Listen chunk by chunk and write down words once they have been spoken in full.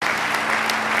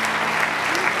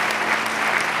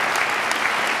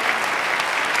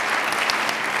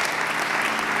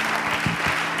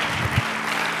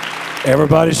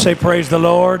Everybody say praise the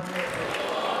Lord.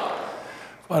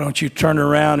 Why don't you turn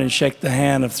around and shake the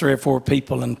hand of 3 or 4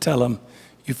 people and tell them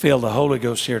you feel the Holy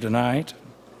Ghost here tonight.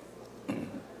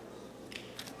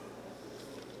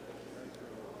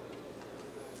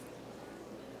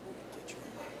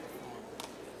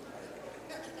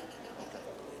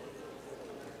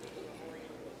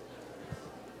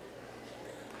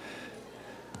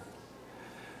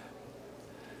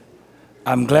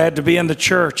 I'm glad to be in the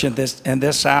church in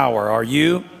this hour. Are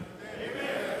you?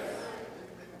 Amen.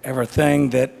 Everything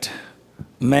that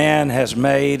man has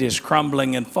made is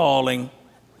crumbling and falling,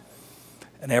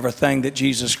 and everything that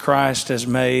Jesus Christ has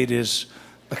made is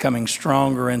becoming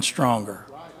stronger and stronger.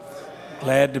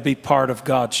 Glad to be part of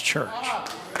God's church.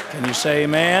 Can you say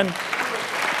amen?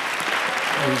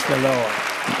 Praise the Lord.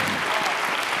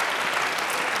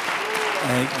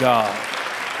 Thank God.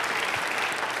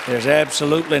 There's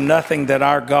absolutely nothing that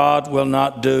our God will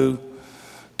not do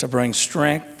to bring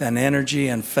strength and energy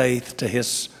and faith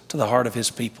to the heart of His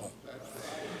people.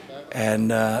 And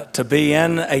to be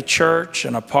in a church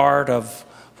and a part of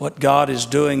what God is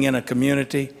doing in a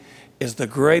community is the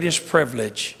greatest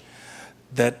privilege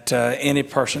that any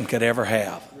person could ever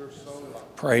have.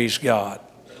 Praise God.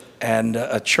 And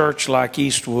a church like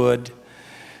Eastwood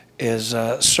is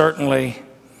certainly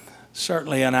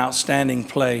an outstanding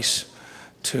place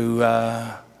to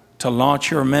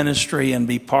launch your ministry and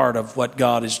be part of what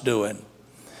God is doing.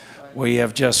 We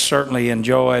have just certainly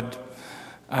enjoyed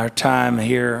our time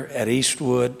here at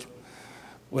Eastwood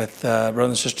with Brother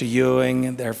and Sister Ewing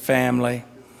and their family,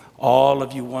 all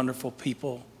of you wonderful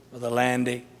people, Brother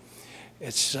Landy.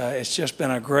 It's just been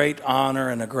a great honor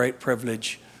and a great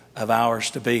privilege of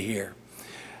ours to be here.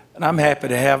 And I'm happy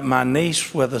to have my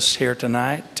niece with us here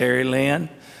tonight, Terry Lynn,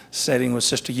 sitting with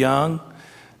Sister Young.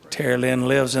 Terry Lynn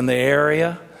lives in the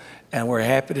area, and we're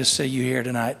happy to see you here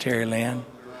tonight, Terry Lynn.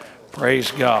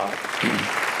 Praise God.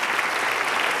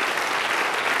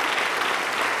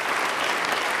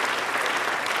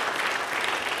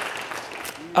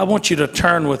 I want you to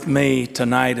turn with me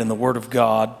tonight in the Word of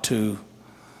God to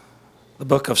the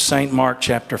book of St. Mark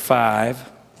chapter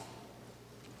 5.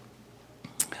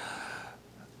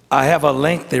 I have a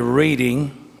lengthy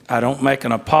reading. I don't make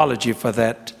an apology for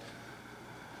that.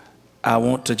 I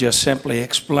want to just simply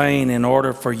explain in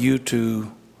order for you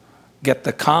to get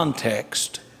the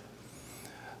context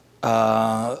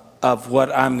of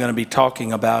what I'm going to be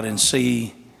talking about and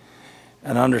see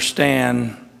and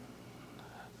understand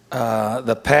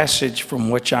the passage from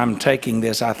which I'm taking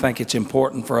this. I think it's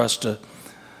important for us to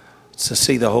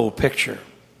see the whole picture.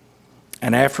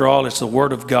 And after all, it's the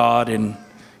Word of God, and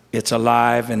it's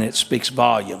alive and it speaks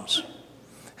volumes.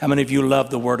 How many of you love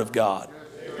the Word of God?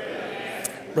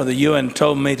 Brother Ewan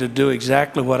told me to do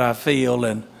exactly what I feel,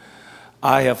 and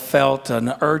I have felt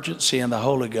an urgency in the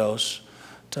Holy Ghost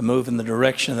to move in the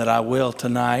direction that I will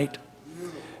tonight.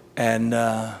 And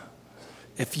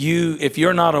if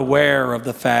you're not aware of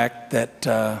the fact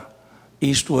that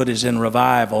Eastwood is in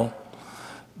revival,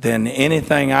 then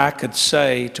anything I could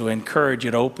say to encourage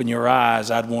you to open your eyes,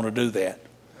 I'd want to do that,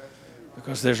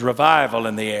 because there's revival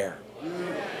in the air.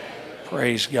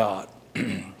 Praise God.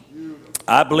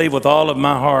 I believe with all of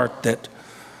my heart that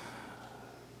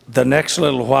the next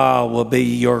little while will be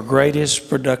your greatest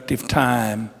productive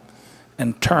time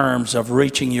in terms of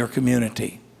reaching your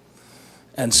community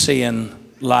and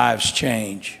seeing lives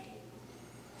change.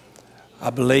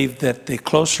 I believe that the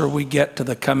closer we get to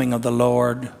the coming of the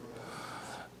Lord,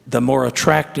 the more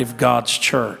attractive God's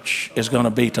church is going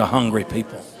to be to hungry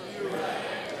people.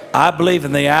 I believe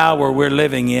in the hour we're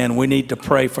living in, we need to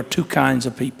pray for 2 kinds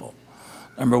of people.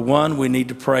 Number 1, we need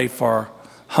to pray for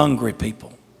hungry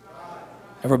people.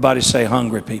 Everybody say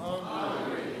hungry people.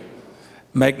 Hungry.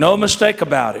 Make no mistake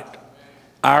about it.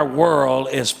 Our world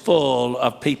is full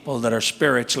of people that are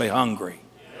spiritually hungry.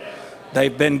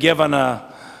 They've been given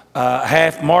a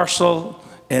half morsel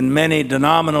in many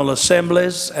denominational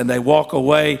assemblies, and they walk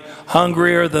away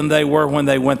hungrier than they were when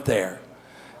they went there.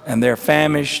 And they're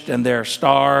famished and they're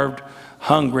starved,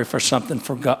 hungry for something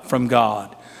from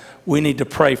God. We need to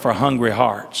pray for hungry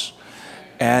hearts.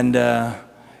 And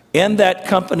in that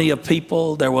company of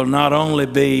people, there will not only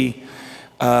be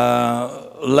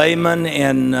laymen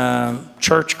in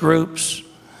church groups.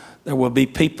 There will be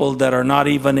people that are not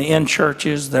even in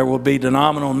churches. There will be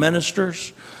denominational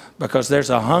ministers, because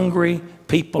there's a hungry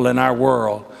people in our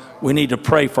world. We need to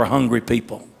pray for hungry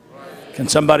people. Can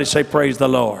somebody say praise the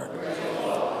Lord?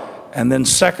 And then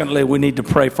secondly, we need to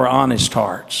pray for honest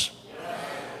hearts.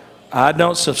 I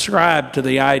don't subscribe to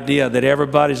the idea that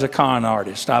everybody's a con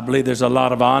artist. I believe there's a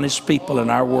lot of honest people in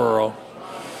our world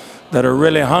that are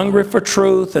really hungry for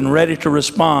truth and ready to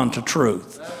respond to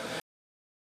truth.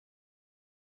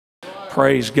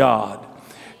 Praise God.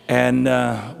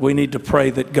 And we need to pray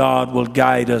that God will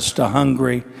guide us to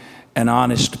hungry and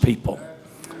honest people.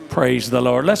 Praise the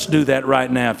Lord. Let's do that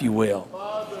right now, if you will.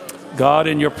 God,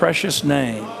 in your precious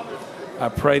name, I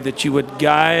pray that you would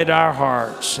guide our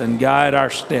hearts and guide our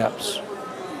steps.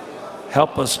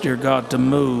 Help us, dear God, to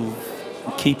move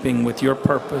in keeping with your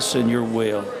purpose and your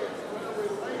will.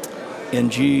 In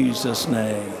Jesus'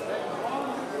 name.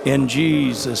 In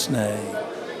Jesus' name.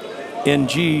 In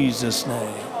Jesus'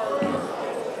 name.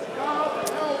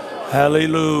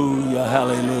 Hallelujah,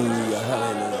 hallelujah,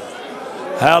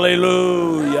 hallelujah.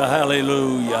 Hallelujah,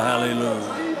 hallelujah,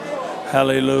 hallelujah.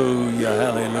 Hallelujah,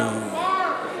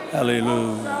 hallelujah,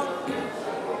 hallelujah.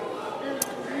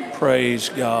 Praise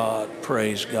God,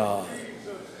 praise God.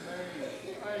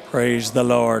 Praise the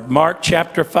Lord. Mark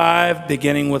chapter 5,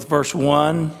 beginning with verse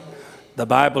 1. The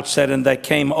Bible said, "And they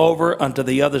came over unto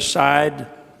the other side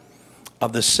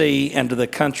of the sea, into the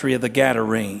country of the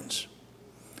Gadarenes.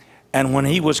 And when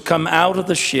he was come out of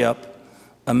the ship,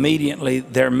 immediately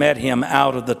there met him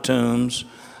out of the tombs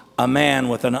a man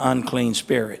with an unclean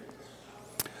spirit,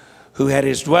 who had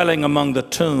his dwelling among the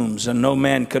tombs, and no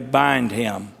man could bind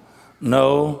him,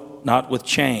 no, not with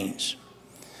chains,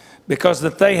 because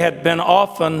that they had been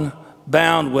often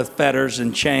bound with fetters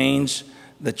and chains.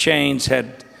 The chains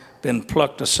had been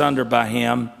plucked asunder by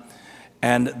him,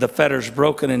 and the fetters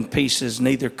broken in pieces,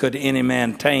 neither could any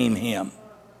man tame him.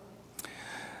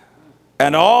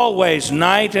 And always,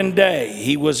 night and day,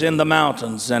 he was in the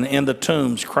mountains and in the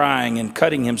tombs, crying and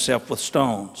cutting himself with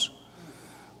stones.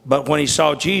 But when he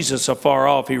saw Jesus afar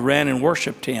off, he ran and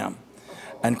worshipped him,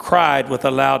 and cried with a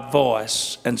loud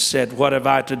voice, and said, What have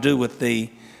I to do with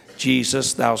thee,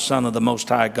 Jesus, thou Son of the Most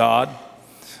High God?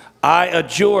 I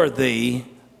adjure thee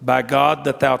by God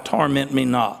that thou torment me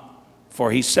not. For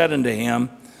he said unto him,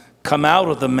 Come out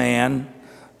of the man,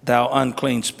 thou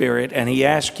unclean spirit. And he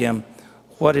asked him,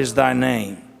 What is thy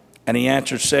name? And he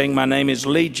answered, saying, My name is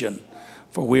Legion,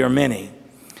 for we are many.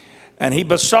 And he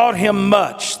besought him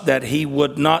much that he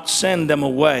would not send them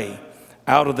away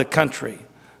out of the country.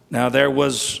 Now there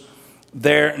was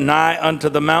there nigh unto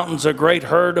the mountains a great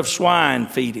herd of swine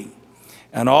feeding.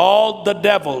 And all the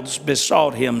devils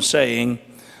besought him, saying,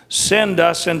 Send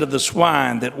us into the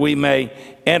swine, that we may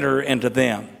enter into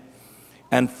them.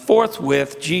 And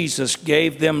forthwith Jesus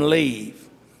gave them leave.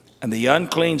 And the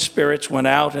unclean spirits went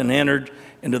out and entered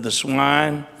into the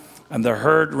swine, and the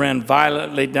herd ran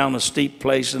violently down a steep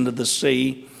place into the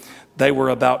sea. They were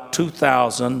about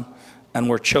 2,000 and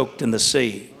were choked in the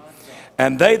sea.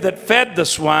 And they that fed the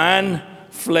swine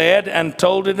fled and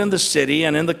told it in the city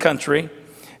and in the country.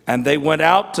 And they went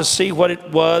out to see what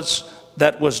it was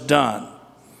that was done.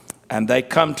 And they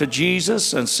come to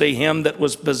Jesus and see him that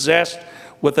was possessed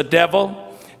with a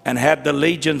devil, and had the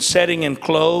legion sitting and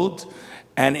clothed,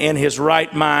 and in his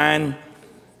right mind,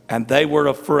 and they were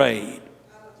afraid.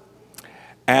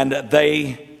 And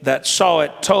they that saw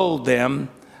it told them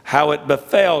how it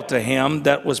befell to him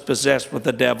that was possessed with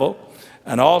the devil,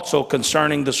 and also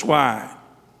concerning the swine.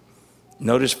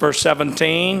 Notice verse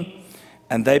 17,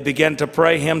 and they began to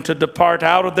pray him to depart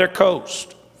out of their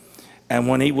coast. And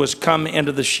when he was come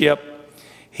into the ship,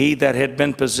 he that had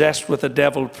been possessed with the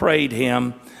devil prayed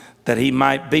him that he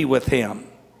might be with him.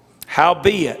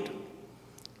 Howbeit,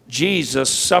 Jesus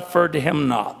suffered him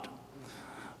not,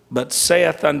 but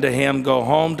saith unto him, Go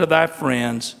home to thy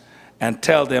friends, and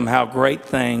tell them how great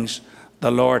things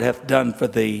the Lord hath done for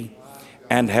thee,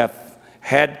 and hath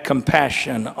had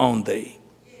compassion on thee.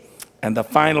 And the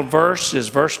final verse is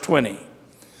verse 20.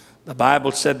 The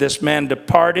Bible said, This man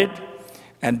departed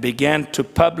and began to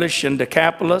publish in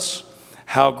Decapolis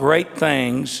how great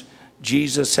things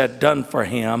Jesus had done for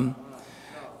him.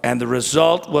 And the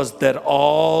result was that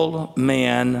all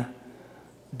men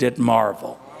did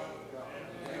marvel.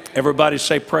 Everybody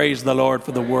say, Praise the Lord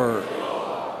for the word.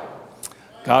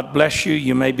 God bless you.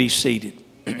 You may be seated.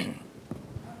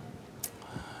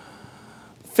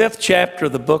 Fifth chapter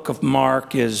of the book of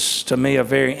Mark is, to me, a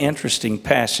very interesting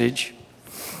passage.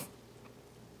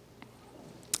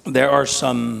 There are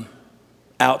some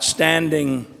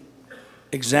outstanding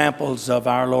examples of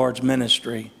our Lord's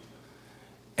ministry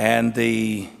and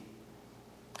the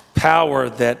power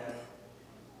that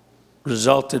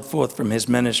resulted forth from his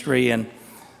ministry. And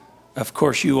of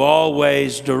course, you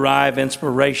always derive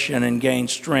inspiration and gain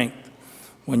strength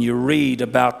when you read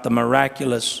about the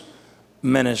miraculous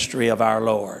ministry of our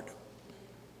Lord.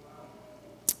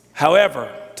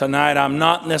 However, tonight I'm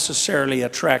not necessarily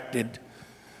attracted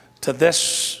to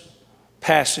this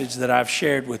passage that I've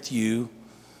shared with you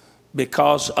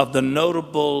because of the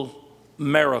notable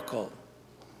miracle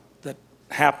that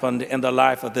happened in the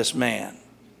life of this man.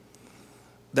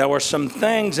 there were some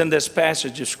things in this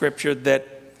passage of Scripture that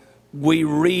we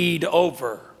read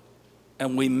over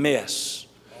and we miss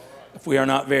if we are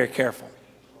not very careful.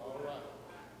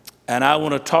 And I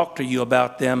want to talk to you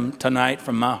about them tonight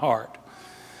from my heart.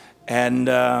 And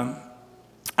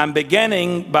I'm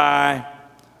beginning by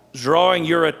drawing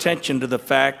your attention to the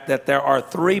fact that there are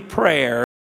 3 prayers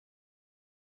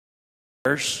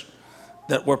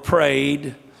that were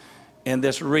prayed in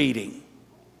this reading.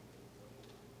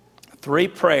 3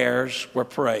 prayers were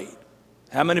prayed.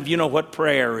 How many of you know what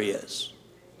prayer is?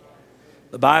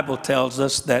 The Bible tells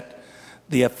us that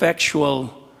the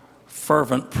effectual,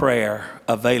 fervent prayer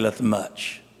availeth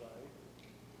much.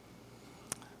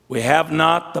 We have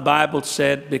not, the Bible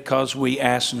said, because we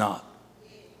ask not.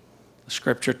 The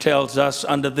Scripture tells us,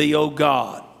 unto thee, O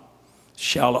God,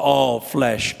 shall all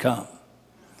flesh come.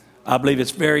 I believe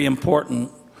it's very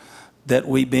important that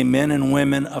we be men and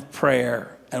women of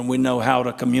prayer and we know how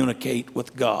to communicate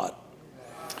with God.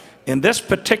 In this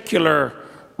particular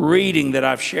reading that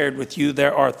I've shared with you,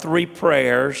 there are 3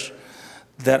 prayers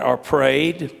that are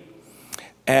prayed.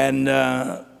 And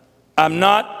I'm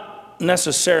not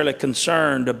necessarily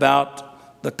concerned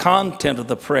about the content of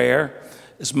the prayer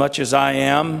as much as I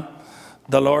am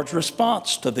the Lord's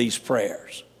response to these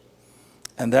prayers.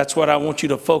 And that's what I want you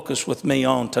to focus with me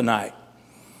on tonight.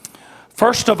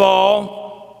 First of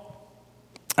all,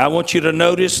 I want you to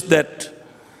notice that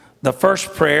the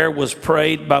first prayer was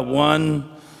prayed by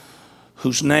one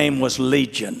whose name was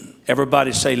Legion.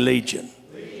 Everybody say Legion.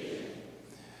 Legion.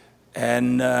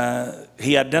 And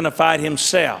he identified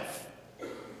himself.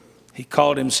 He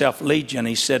called himself Legion.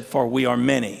 He said, for we are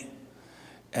many.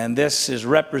 And this is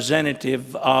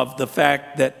representative of the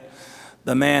fact that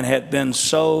the man had been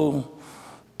so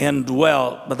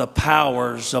indwelt by the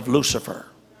powers of Lucifer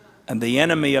and the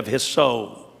enemy of his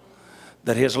soul,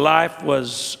 that his life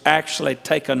was actually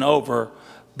taken over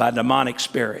by demonic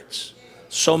spirits.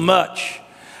 So much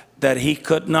that he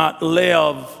could not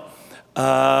live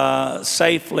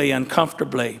safely and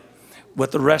comfortably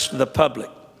with the rest of the public.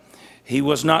 He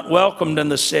was not welcomed in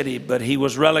the city, but he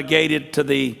was relegated to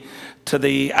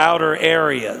the outer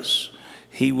areas.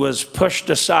 He was pushed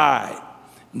aside.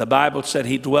 The Bible said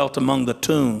he dwelt among the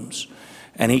tombs,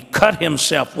 and he cut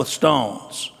himself with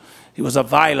stones. He was a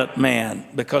violent man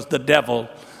because the devil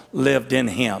lived in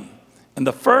him. And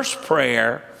the first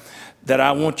prayer that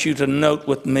I want you to note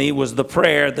with me was the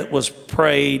prayer that was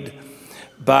prayed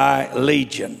by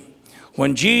Legion.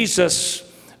 When Jesus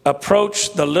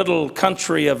approached the little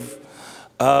country of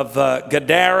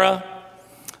Gadara,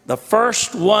 the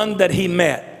first one that he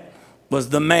met was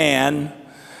the man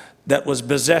that was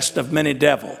possessed of many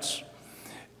devils.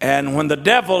 And when the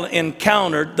devil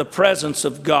encountered the presence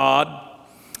of God,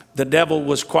 the devil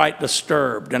was quite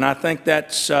disturbed. And I think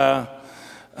that's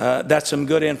some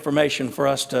good information for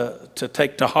us to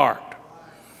take to heart.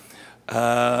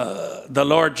 The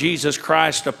Lord Jesus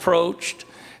Christ approached,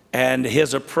 and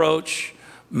his approach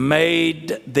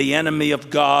made the enemy of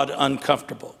God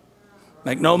uncomfortable.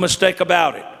 Make no mistake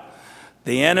about it.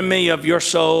 The enemy of your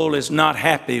soul is not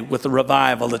happy with the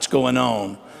revival that's going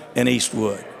on in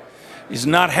Eastwood. He's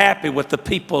not happy with the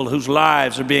people whose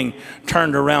lives are being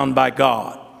turned around by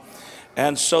God.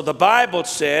 And so the Bible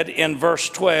said in verse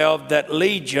 12 that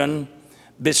Legion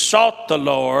besought the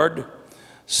Lord,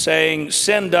 saying,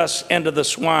 send us into the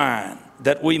swine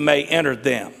that we may enter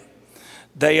them.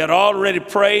 They had already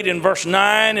prayed in verse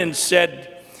 9 and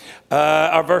said,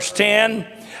 or verse 10,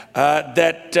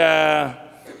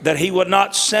 that he would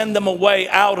not send them away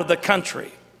out of the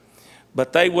country,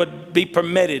 but they would be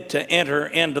permitted to enter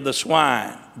into the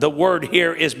swine. The word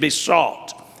here is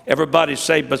besought. Everybody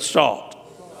say besought.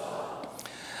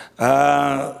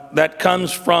 That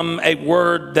comes from a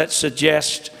word that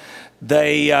suggests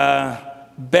they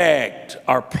begged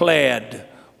or pled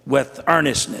with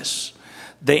earnestness.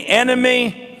 The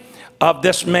enemy of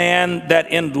this man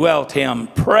that indwelt him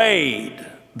prayed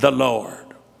the Lord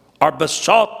or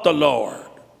besought the Lord.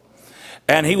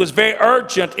 And he was very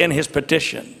urgent in his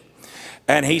petition.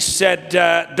 And he said,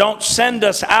 don't send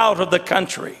us out of the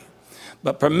country,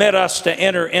 but permit us to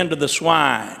enter into the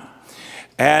swine.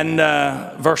 And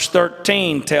verse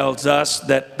 13 tells us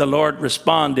that the Lord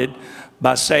responded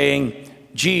by saying,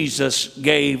 Jesus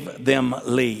gave them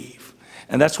leave.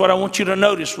 And that's what I want you to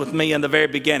notice with me in the very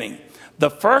beginning. The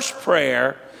first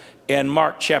prayer in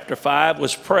Mark chapter 5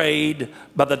 was prayed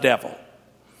by the devil.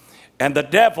 And the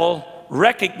devil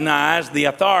recognized the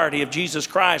authority of Jesus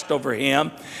Christ over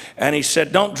him. And he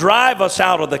said, don't drive us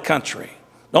out of the country.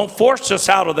 Don't force us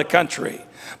out of the country,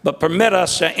 but permit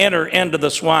us to enter into the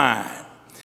swine.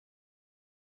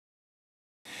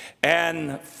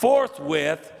 And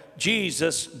forthwith,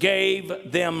 Jesus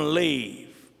gave them leave.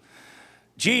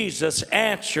 Jesus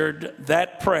answered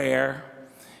that prayer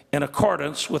in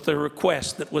accordance with the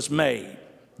request that was made.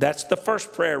 That's the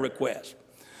first prayer request.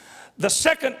 The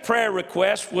second prayer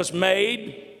request was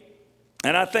made,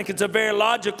 and I think it's a very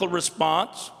logical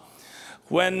response,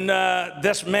 when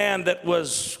this man that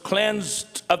was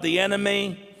cleansed of the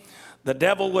enemy, the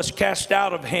devil was cast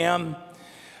out of him,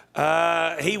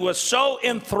 he was so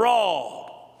enthralled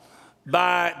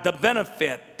by the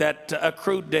benefit that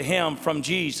accrued to him from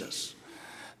Jesus,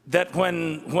 that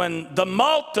when the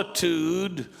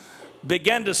multitude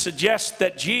began to suggest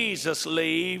that Jesus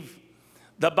leave,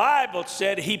 the Bible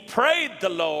said he prayed the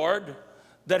Lord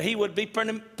that he would be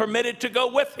permitted to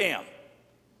go with him.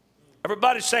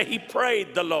 Everybody say, he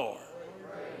prayed the Lord.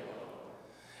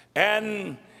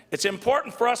 And it's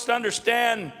important for us to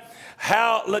understand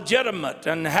how legitimate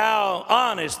and how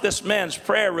honest this man's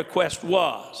prayer request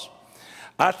was.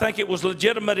 I think it was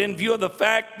legitimate in view of the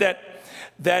fact that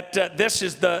this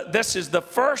is the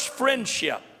first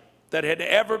friendship that had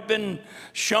ever been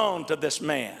shown to this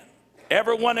man.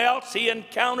 Everyone else he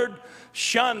encountered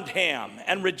shunned him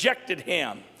and rejected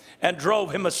him and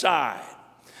drove him aside.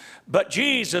 But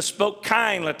Jesus spoke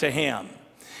kindly to him,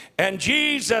 and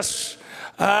Jesus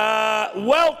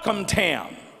welcomed him.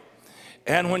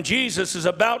 And when Jesus is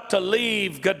about to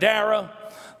leave Gadara,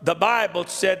 the Bible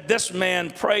said this man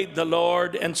prayed the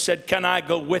Lord and said, "Can I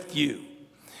go with you?"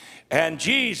 And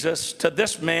Jesus to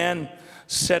this man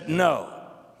said no.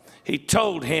 He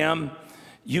told him,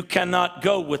 "You cannot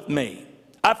go with me."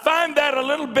 I find that a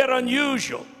little bit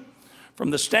unusual from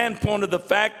the standpoint of the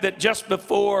fact that just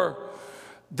before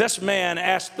this man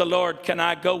asked the Lord, "Can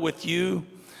I go with you?"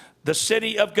 the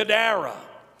city of Gadara,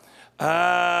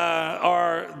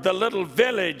 or the little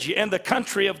village in the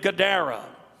country of Gadara,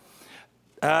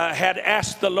 had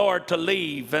asked the Lord to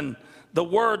leave. And the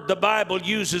word the Bible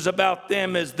uses about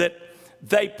them is that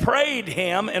they prayed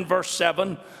him, in verse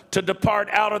 7, to depart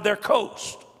out of their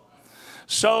coast.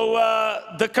 So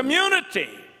the community,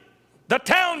 the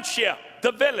township,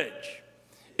 the village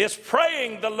is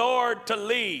praying the Lord to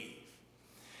leave.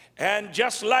 And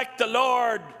just like the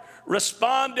Lord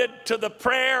responded to the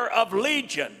prayer of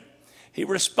Legion, he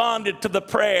responded to the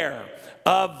prayer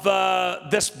of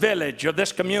this village or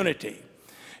this community.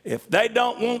 If they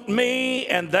don't want me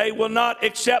and they will not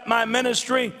accept my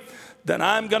ministry, then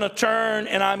I'm going to turn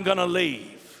and I'm going to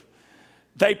leave.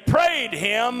 They prayed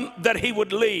him that he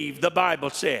would leave, the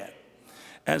Bible said.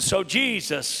 And so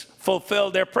Jesus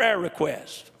fulfilled their prayer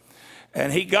request.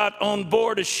 And he got on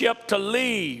board a ship to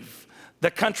leave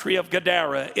the country of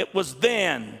Gadara. It was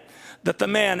then that the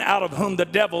man out of whom the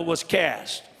devil was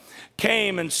cast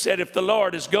came and said, "If the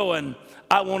Lord is going,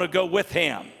 I want to go with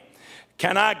him.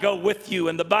 Can I go with you?"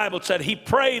 And the Bible said he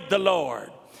prayed the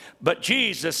Lord, but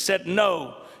Jesus said,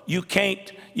 "No, you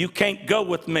can't go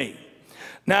with me."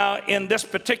 Now, in this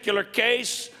particular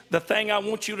case, the thing I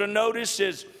want you to notice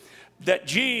is that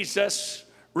Jesus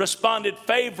responded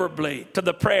favorably to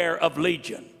the prayer of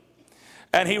Legion.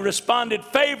 And he responded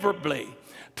favorably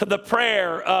to the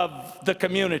prayer of the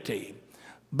community.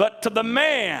 But to the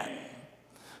man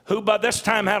who by this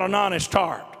time had an honest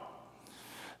heart,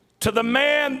 to the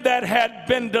man that had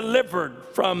been delivered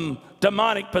from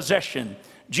demonic possession,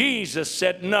 Jesus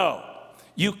said, "No,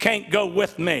 you can't go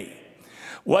with me."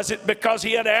 Was it because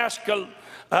he had asked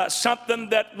something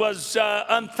that was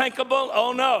unthinkable?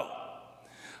 Oh no.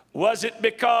 Was it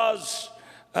because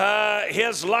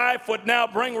his life would now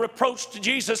bring reproach to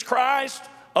Jesus Christ?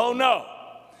 Oh no.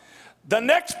 The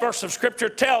next verse of scripture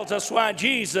tells us why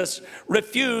Jesus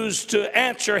refused to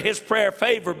answer his prayer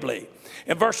favorably.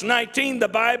 In verse 19, the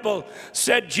Bible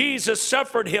said, Jesus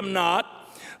suffered him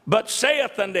not, but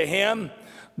saith unto him,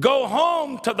 "Go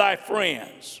home to thy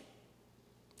friends,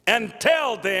 and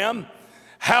tell them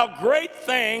how great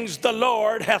things the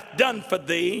Lord hath done for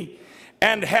thee,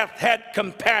 and hath had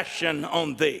compassion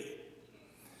on thee."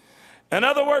 In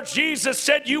other words, Jesus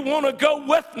said, you want to go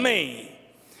with me,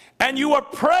 and you are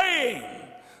praying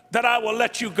that I will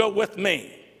let you go with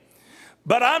me.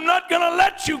 But I'm not going to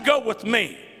let you go with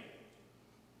me.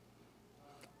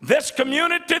 This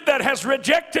community that has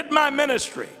rejected my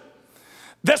ministry,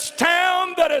 this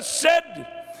town that has said,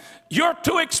 you're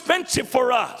too expensive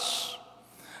for us,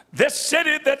 this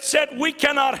city that said we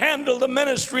cannot handle the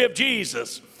ministry of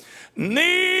Jesus,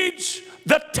 needs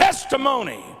the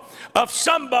testimony of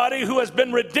somebody who has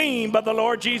been redeemed by the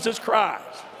Lord Jesus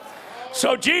Christ.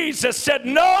 So Jesus said,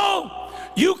 no,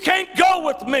 you can't go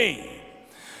with me.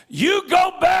 You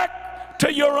go back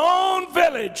to your own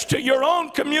village, to your own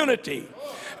community,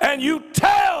 and you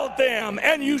tell them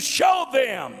and you show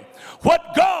them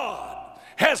what God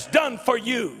has done for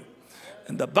you.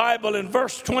 And the Bible in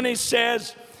verse 20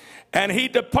 says, and he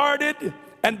departed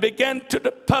and began to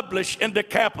publish in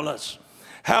Decapolis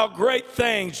how great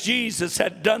things Jesus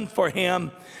had done for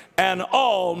him, and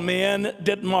all men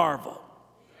did marvel.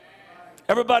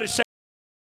 Everybody say,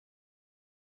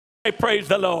 praise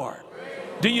the Lord.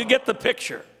 Do you get the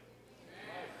picture?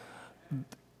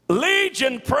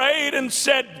 Legion prayed and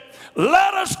said,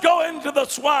 let us go into the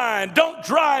swine. Don't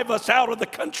drive us out of the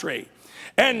country.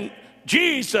 And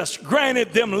Jesus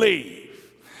granted them leave.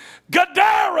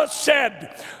 Gadara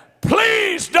said,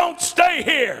 please don't stay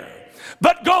here,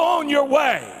 but go on your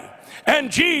way.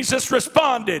 And Jesus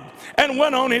responded and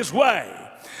went on his way.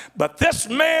 But this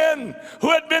man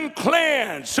who had been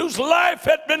cleansed, whose life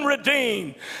had been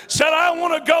redeemed, said, I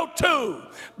want to go too.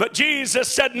 But Jesus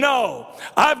said, no,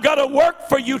 I've got a work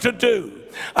for you to do.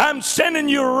 I'm sending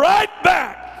you right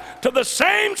back to the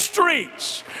same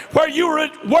streets where you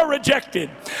were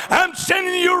rejected. I'm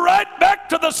sending you right back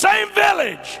to the same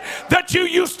village that you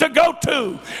used to go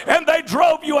to, and they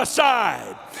drove you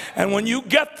aside. And when you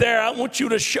get there, I want you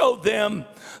to show them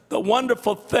the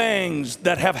wonderful things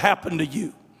that have happened to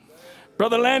you.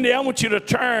 Brother Landy, I want you to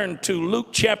turn to Luke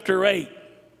chapter 8.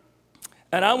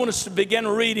 And I want us to begin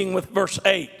reading with verse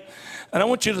 8. And I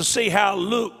want you to see how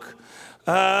Luke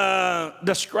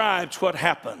describes what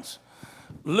happens.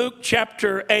 Luke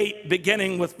chapter 8,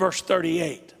 beginning with verse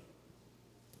 38.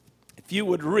 If you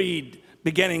would read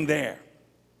beginning there.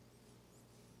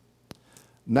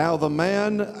 Now the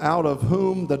man out of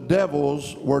whom the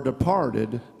devils were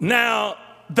departed. Now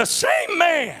the same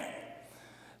man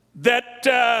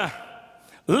that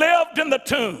lived in the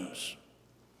tombs,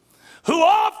 who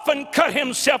often cut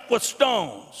himself with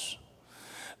stones,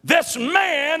 this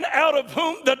man out of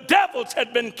whom the devils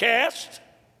had been cast,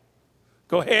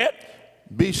 go ahead,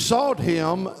 besought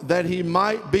him that he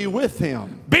might be with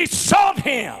him. Besought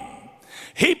him.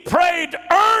 He prayed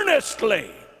earnestly.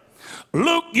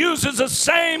 Luke uses the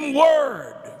same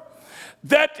word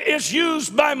that is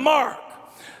used by Mark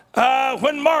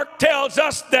when Mark tells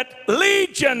us that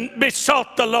Legion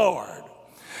besought the Lord.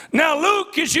 Now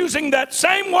Luke is using that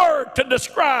same word to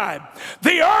describe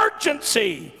the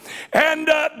urgency and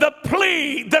the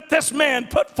plea that this man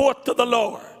put forth to the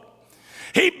Lord.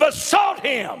 He besought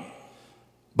him.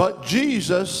 But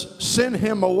Jesus sent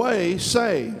him away,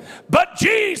 saying, But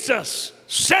Jesus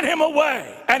sent him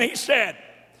away, and he said,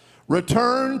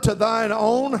 return to thine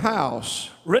own house.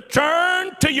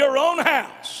 Return to your own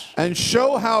house. And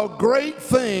show how great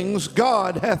things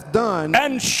God hath done.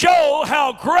 And show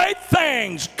how great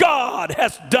things God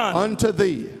has done unto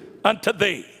thee. Unto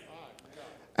thee.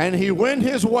 And he went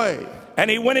his way. And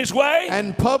he went his way.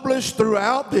 And published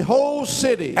throughout the whole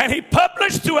city. And he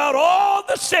published throughout all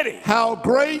the city. How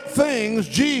great things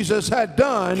Jesus had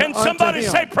done. Can somebody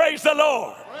say praise the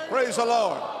Lord? Praise the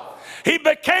Lord. He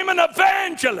became an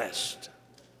evangelist.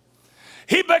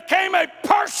 He became a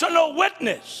personal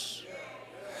witness.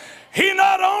 He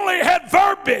not only had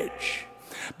verbiage,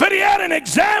 but he had an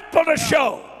example to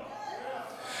show.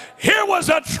 Here was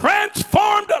a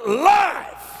transformed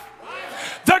life.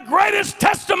 The greatest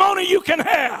testimony you can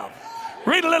have.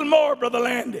 Read a little more, Brother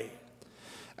Landy.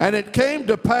 And it came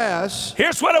to pass.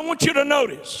 Here's what I want you to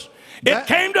notice. It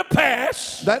came to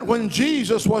pass that when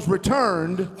Jesus was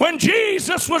returned. When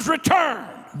Jesus was returned.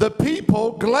 The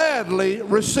people gladly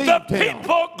received him. The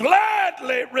people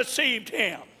gladly received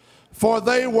him. For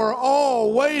they were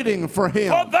all waiting for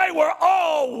him. For they were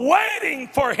all waiting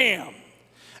for him.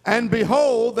 And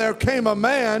behold, there came a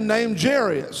man named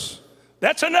Jairus.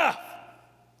 That's enough.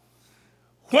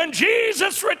 When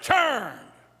Jesus returned,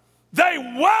 they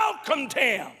welcomed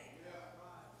him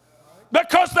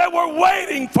because they were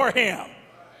waiting for him.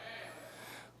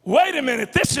 Wait a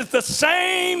minute, this is the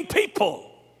same people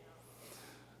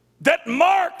that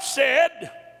Mark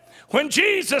said when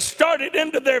Jesus started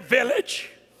into their village,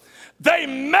 they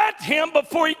met him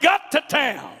before he got to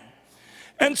town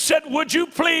and said, would you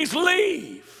please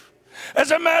leave?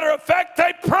 As a matter of fact,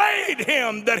 they prayed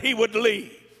him that he would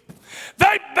leave.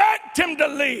 They begged him to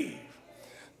leave.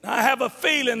 Now, I have a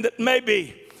feeling that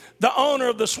maybe the owner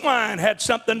of the swine had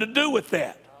something to do with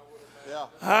that. Yeah.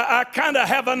 I kind of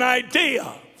have an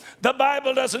idea. The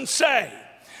Bible doesn't say.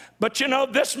 But you know,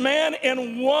 this man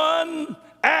in one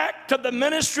act of the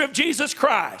ministry of Jesus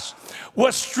Christ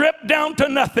was stripped down to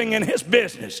nothing in his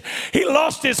business. He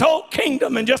lost his whole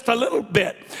kingdom in just a little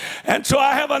bit. And so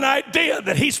I have an idea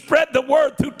that he spread the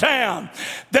word through town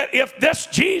that if this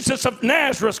Jesus of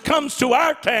Nazareth comes to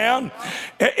our town,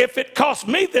 if it costs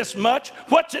me this much,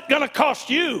 what's it going to cost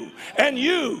you and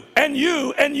you and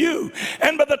you and you?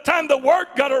 And by the time the word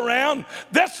got around,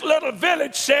 this little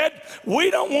village said,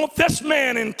 we don't want this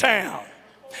man in town.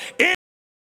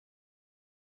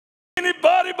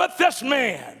 nobody but this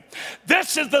man.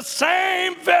 This is the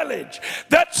same village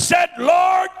that said,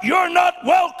 Lord, you're not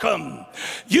welcome.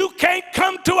 You can't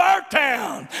come to our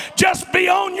town. Just be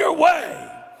on your way.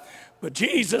 But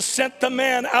Jesus sent the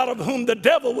man out of whom the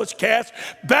devil was cast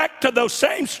back to those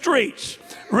same streets.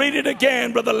 Read it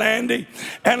again, Brother Landy,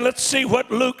 and let's see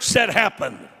what Luke said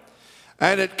happened.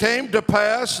 And it came to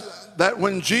pass that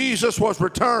when Jesus was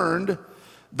returned,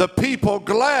 the people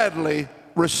gladly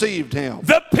received him.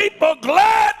 The people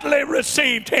gladly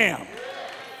received him.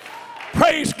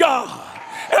 Praise God.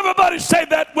 Everybody say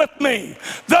that with me.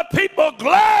 The people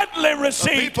gladly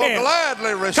received The people him.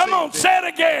 gladly received Come on, him. say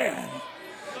it again.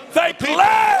 They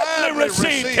gladly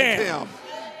received him.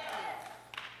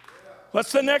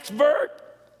 What's the next verse?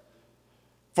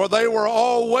 For they were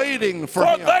all waiting for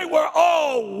him. For they were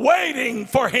all waiting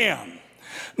for him.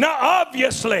 Now,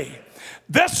 obviously,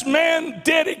 this man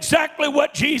did exactly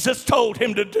what Jesus told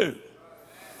him to do.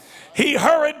 He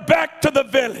hurried back to the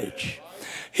village.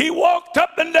 He walked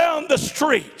up and down the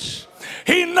streets.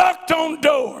 He knocked on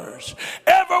doors.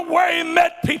 Everywhere he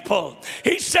met people,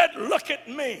 he said, look at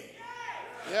me.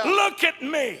 Yeah. Look at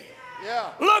me.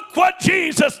 Yeah. Look what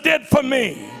Jesus did for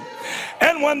me.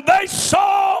 And when they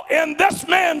saw in this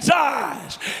man's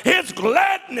eyes his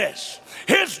gladness,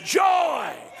 his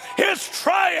joy, his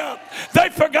triumph, they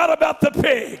forgot about the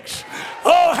pigs.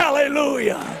 Oh,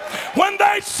 hallelujah. When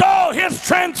they saw his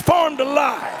transformed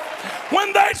life,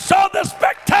 when they saw the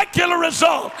spectacular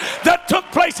result that took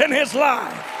place in his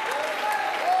life,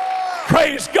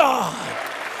 praise God,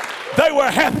 they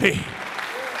were happy.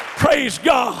 Praise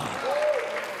God.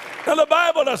 Now the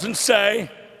Bible doesn't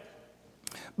say,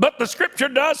 but the scripture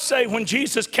does say when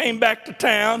Jesus came back to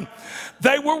town,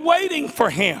 they were waiting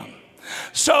for him.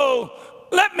 So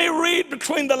let me read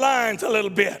between the lines a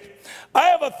little bit. I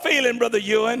have a feeling, Brother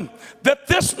Ewan, that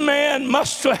this man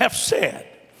must have said,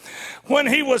 when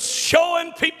he was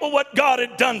showing people what God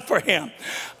had done for him,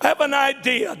 I have an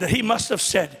idea that he must have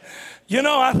said, you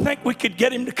know, I think we could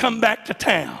get him to come back to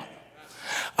town.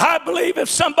 I believe if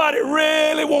somebody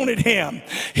really wanted him,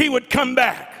 he would come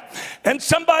back. And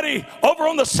somebody over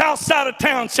on the south side of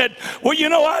town said, well, you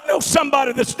know, I know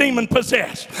somebody that's demon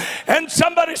possessed. And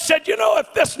somebody said, you know,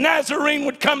 if this Nazarene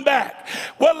would come back,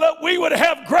 well, look, we would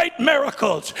have great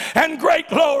miracles and great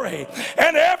glory.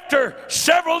 And after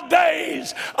several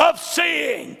days of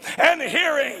seeing and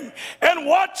hearing and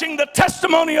watching the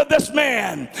testimony of this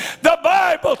man, the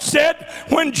Bible said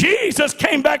when Jesus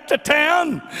came back to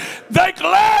town, they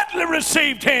gladly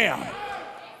received him.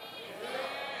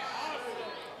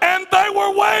 And they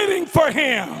were waiting for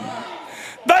him.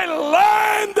 They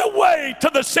lined the way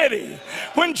to the city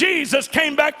when Jesus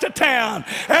came back to town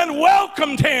and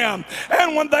welcomed him.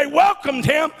 And when they welcomed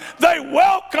him, they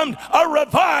welcomed a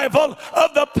revival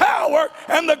of the power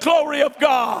and the glory of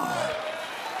God.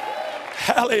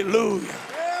 Hallelujah.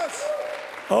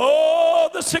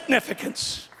 Oh, the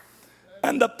significance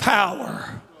and the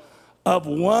power of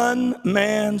one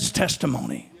man's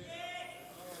testimony.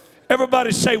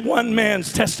 Everybody say one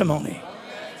man's testimony.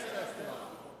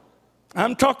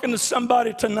 I'm talking to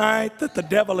somebody tonight that the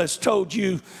devil has told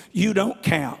you you don't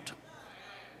count.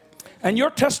 And your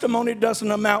testimony doesn't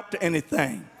amount to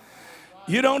anything.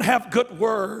 You don't have good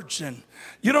words, and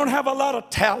you don't have a lot of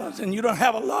talent, and you don't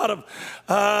have a lot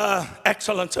of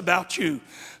excellence about you.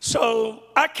 So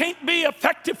I can't be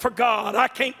effective for God. I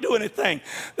can't do anything.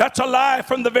 That's a lie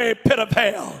from the very pit of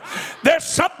hell. There's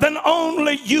something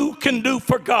only you can do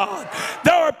for God.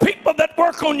 There are people that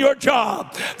work on your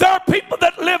job. There are people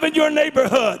that live in your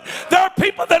neighborhood. There are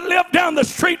people that live down the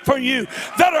street from you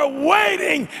that are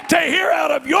waiting to hear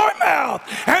out of your mouth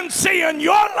and see in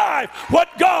your life what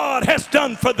God has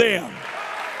done for them.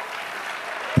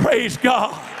 Praise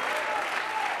God.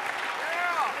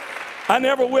 I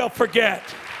never will forget.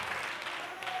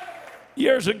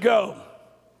 Years ago,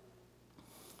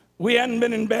 we hadn't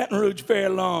been in Baton Rouge very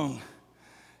long,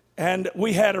 and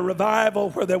we had a revival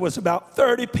where there was about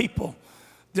 30 people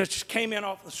that just came in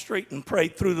off the street and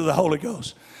prayed through to the Holy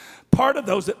Ghost. Part of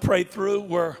those that prayed through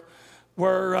were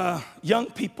young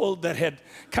people that had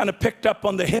kind of picked up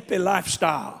on the hippie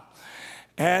lifestyle.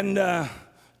 And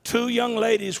 2 young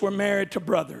ladies were married to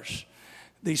brothers.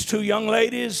 These 2 young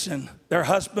ladies and their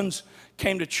husbands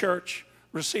came to church,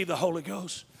 received the Holy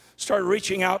Ghost, started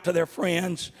reaching out to their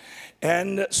friends,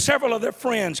 and several of their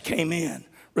friends came in,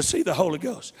 received the Holy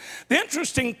Ghost. The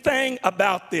interesting thing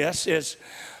about this is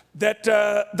that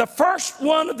the first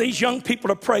one of these young people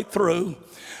to pray through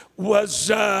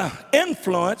was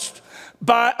influenced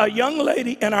by a young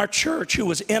lady in our church who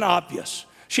was inobvious.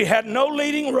 She had no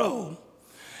leading role.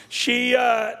 She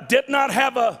did not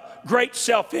have a great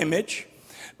self-image,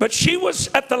 but she was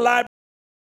at the library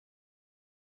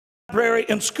library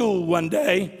in school one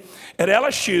day at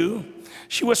LSU.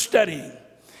 She was studying,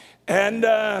 and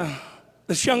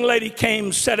this young lady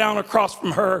came, sat down across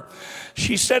from her.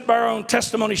 She said by her own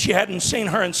testimony she hadn't seen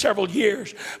her in several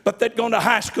years, but they'd gone to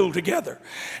high school together.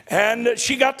 And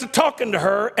she got to talking to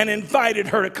her and invited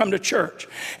her to come to church.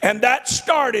 And that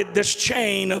started this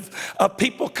chain of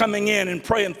people coming in and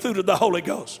praying through to the Holy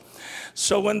Ghost.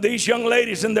 So when these young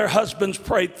ladies and their husbands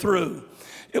prayed through,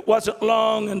 it wasn't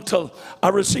long until I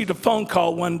received a phone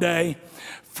call one day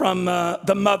from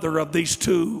the mother of these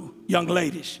two young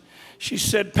ladies. She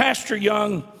said, Pastor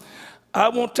Young, I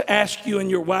want to ask you and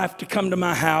your wife to come to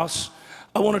my house.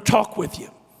 I want to talk with you.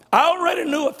 I already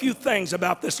knew a few things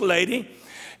about this lady,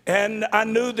 and I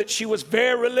knew that she was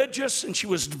very religious and she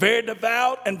was very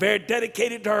devout and very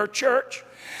dedicated to her church.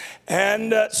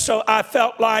 And so I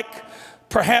felt like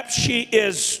perhaps she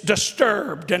is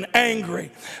disturbed and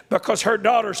angry because her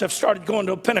daughters have started going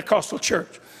to a Pentecostal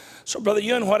church. So Brother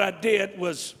Ewan, what I did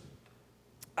was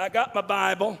I got my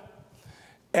Bible,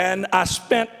 and I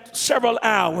spent several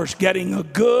hours getting a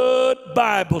good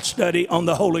Bible study on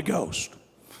the Holy Ghost.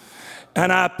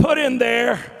 And I put in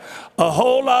there a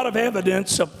whole lot of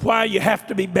evidence of why you have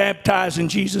to be baptized in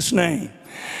Jesus' name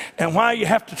and why you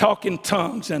have to talk in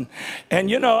tongues. And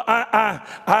you know,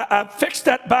 I fixed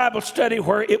that Bible study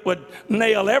where it would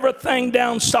nail everything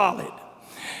down solid.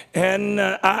 And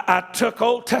I took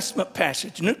Old Testament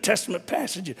passage, New Testament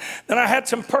passages. Then I had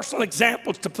some personal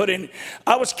examples to put in.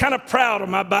 I was kind of proud of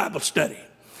my Bible study.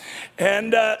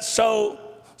 And so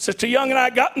Sister Young and I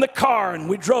got in the car and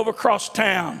we drove across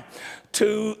town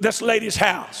to this lady's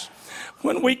house.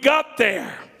 When we got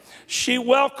there, she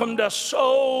welcomed us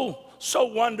so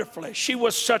wonderfully. She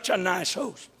was such a nice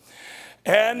host.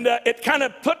 And it kind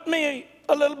of put me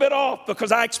a little bit off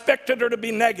because I expected her to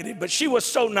be negative, but she was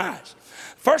so nice.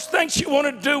 First thing she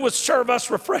wanted to do was serve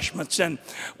us refreshments, and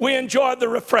we enjoyed the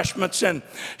refreshments, and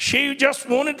she just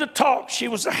wanted to talk. She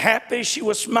was happy, she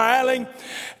was smiling,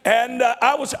 and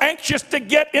I was anxious to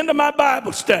get into my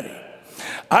Bible study.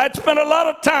 I had spent a lot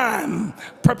of time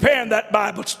preparing that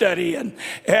Bible study, and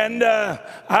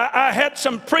I had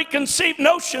some preconceived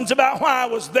notions about why I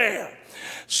was there.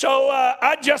 So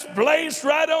I just blazed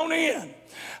right on in.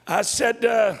 I said,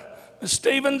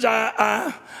 Stevens,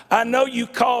 I know you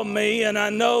called me, and I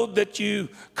know that you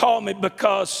called me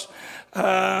because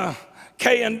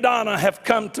Kay and Donna have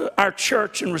come to our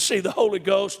church and received the Holy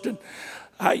Ghost. And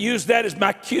I used that as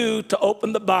my cue to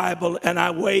open the Bible, and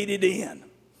I waded in.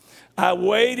 I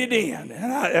waded in,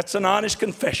 and that's an honest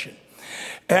confession.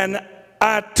 And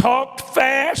I talked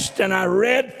fast, and I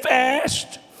read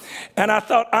fast, and I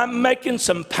thought, I'm making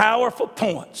some powerful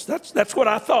points. That's what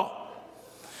I thought.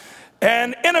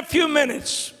 And in a few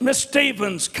minutes, Miss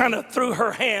Stevens kind of threw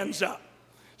her hands up.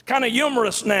 It's kind of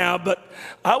humorous now, but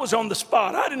I was on the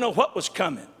spot. I didn't know what was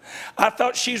coming. I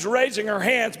thought she's raising her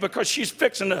hands because she's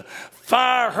fixing to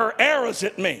fire her arrows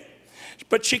at me.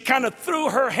 But she kind of threw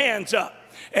her hands up.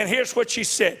 And here's what she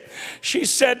said. She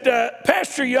said,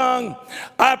 Pastor Young,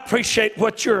 I appreciate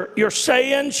what you're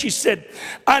saying. She said,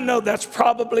 I know that's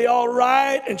probably all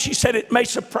right. And she said, it may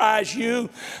surprise you.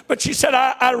 But she said,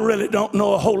 I really don't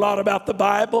know a whole lot about the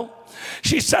Bible.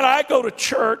 She said, I go to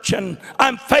church and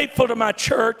I'm faithful to my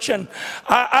church and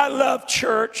I love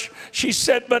church. She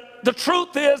said, but the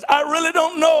truth is I really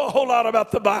don't know a whole lot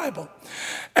about the Bible.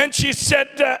 And she said,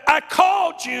 I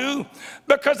called you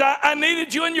because I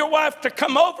needed you and your wife to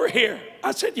come over here.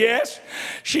 I said, yes.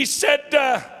 She said,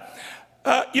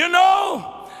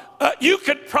 you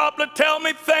could probably tell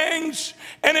me things,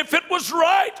 and if it was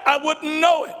right, I wouldn't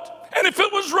know it. And if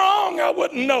it was wrong, I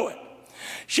wouldn't know it.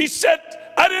 She said,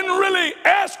 I didn't really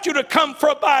ask you to come for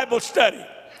a Bible study.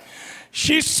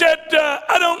 She said,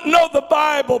 I don't know the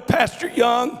Bible, Pastor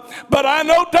Young, but I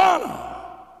know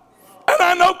Donna, and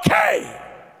I know Kay.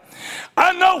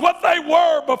 I know what they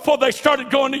were before they started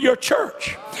going to your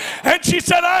church. And she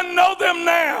said, I know them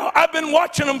now. I've been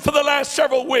watching them for the last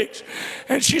several weeks.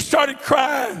 And she started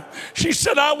crying. She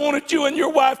said, I wanted you and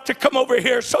your wife to come over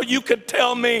here so you could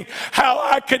tell me how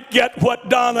I could get what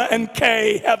Donna and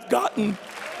Kay have gotten.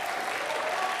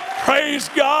 Praise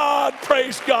God,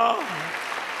 praise God.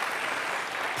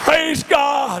 Praise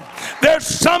God. There's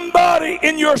somebody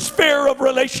in your sphere of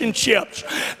relationships.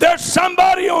 There's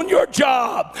somebody on your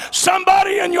job,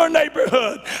 somebody in your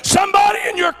neighborhood, somebody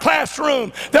in your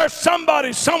classroom. There's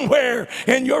somebody somewhere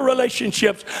in your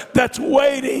relationships that's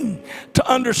waiting to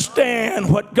understand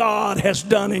what God has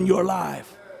done in your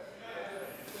life.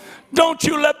 Don't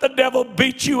you let the devil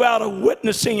beat you out of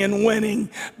witnessing and winning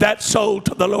that soul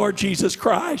to the Lord Jesus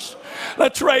Christ.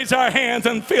 Let's raise our hands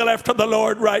and feel after the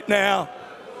Lord right now.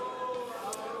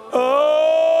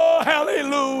 Oh, Oh,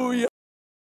 hallelujah.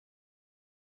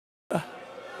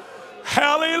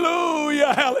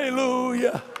 Hallelujah,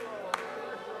 hallelujah.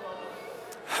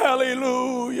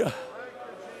 Hallelujah.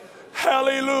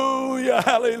 Hallelujah,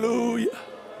 hallelujah.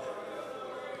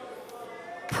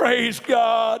 Praise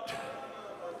God.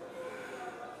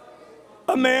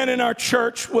 A man in our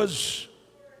church was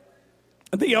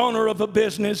the owner of a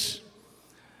business,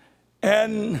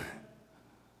 and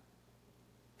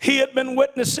he had been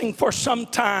witnessing for some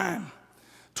time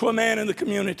to a man in the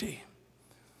community.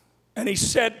 And he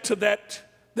said to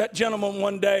that gentleman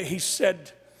one day, he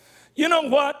said, you know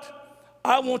what?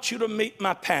 I want you to meet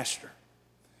my pastor.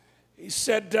 He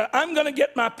said, I'm going to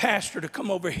get my pastor to come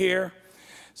over here.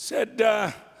 Said,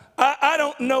 I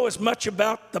don't know as much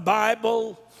about the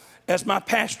Bible as my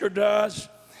pastor does.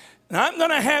 And I'm going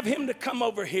to have him to come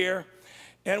over here,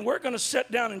 and we're going to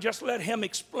sit down and just let him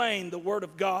explain the Word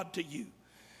of God to you.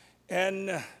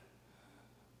 And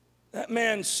that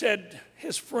man said,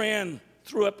 his friend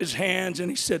threw up his hands and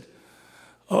he said,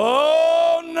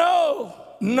 oh no,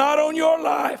 not on your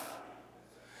life.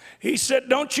 He said,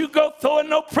 don't you go throwing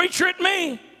no preacher at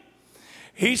me.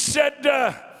 He said,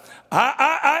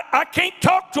 I can't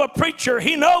talk to a preacher.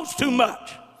 He knows too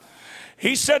much.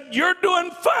 He said, you're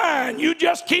doing fine. You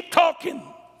just keep talking.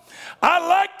 I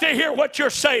like to hear what you're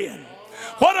saying.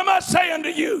 What am I saying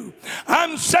to you?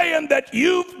 I'm saying that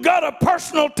you've got a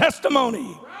personal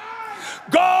testimony.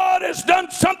 God has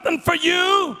done something for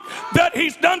you that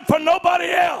he's done for nobody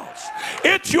else.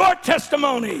 It's your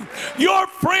testimony. Your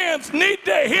friends need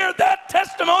to hear that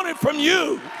testimony from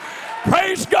you.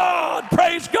 Praise God.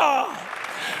 Praise God.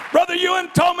 Brother Ewan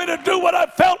told me to do what I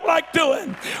felt like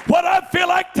doing. What I feel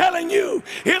like telling you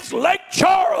is Lake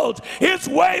Charles is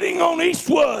waiting on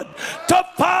Eastwood to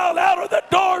file out of the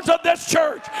doors of this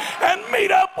church and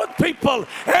meet up with people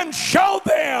and show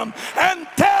them and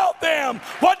tell them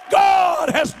what God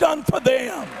has done for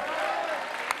them.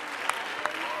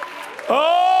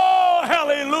 Oh,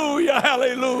 hallelujah,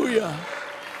 hallelujah.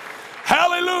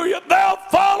 Hallelujah. They'll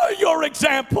follow your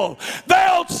example.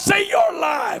 They'll see your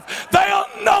life. They'll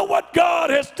know what God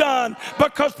has done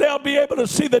because they'll be able to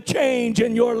see the change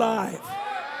in your life.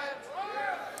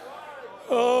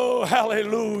 Oh,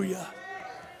 hallelujah.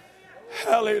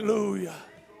 Hallelujah.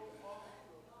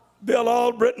 Bill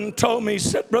Albritton told me, he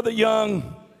said, Brother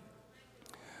Young,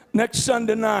 next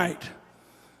Sunday night,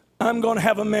 I'm going to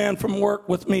have a man from work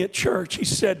with me at church. He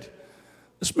said,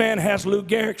 this man has Lou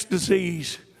Gehrig's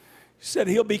disease. He said,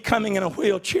 he'll be coming in a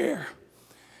wheelchair.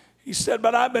 He said,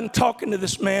 but I've been talking to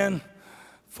this man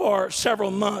for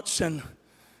several months, and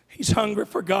he's hungry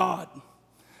for God.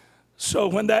 So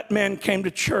when that man came to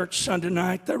church Sunday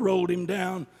night, they rolled him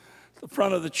down the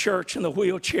front of the church in the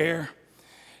wheelchair,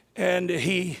 and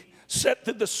he sat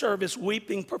through the service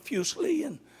weeping profusely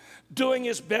and doing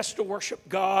his best to worship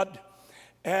God.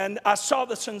 And I saw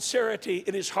the sincerity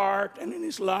in his heart and in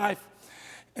his life.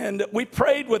 And we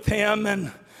prayed with him,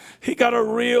 and he got a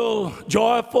real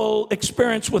joyful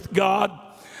experience with God.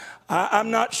 I'm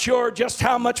not sure just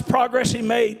how much progress he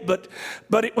made, but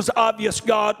it was obvious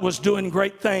God was doing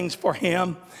great things for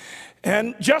him.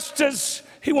 And just as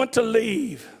he went to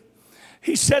leave,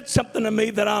 he said something to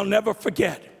me that I'll never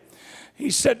forget.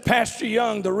 He said, Pastor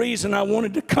Young, the reason I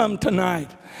wanted to come tonight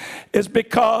is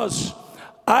because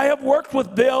I have worked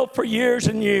with Bill for years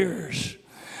and years.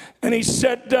 And he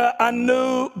said, I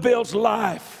knew Bill's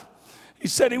life. He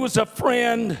said he was a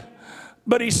friend,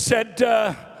 but he said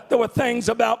there were things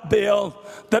about Bill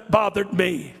that bothered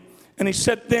me. And he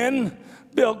said then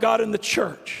Bill got in the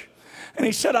church. And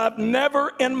he said, I've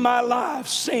never in my life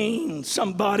seen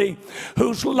somebody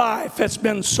whose life has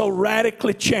been so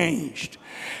radically changed.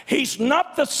 He's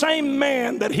not the same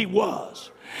man that he was.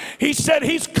 He said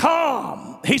he's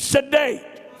calm. He's sedate.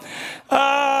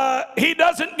 He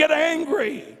doesn't get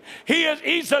angry.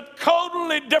 He's a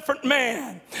totally different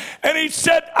man. And he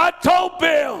said, I told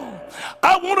Bill,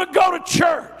 I want to go to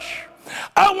church.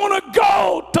 I want to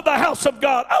go to the house of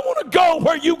God. I want to go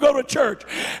where you go to church.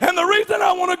 And the reason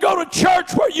I want to go to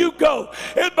church where you go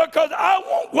is because I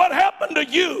want what happened to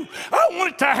you. I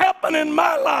want it to happen in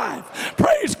my life.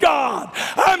 Praise God.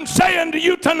 I'm saying to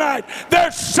you tonight,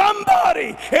 there's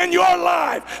somebody in your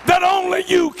life that only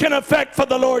you can affect for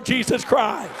the Lord Jesus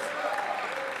Christ.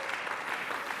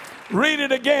 Read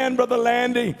it again, Brother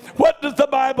Landy. What does the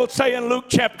Bible say in Luke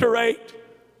chapter 8?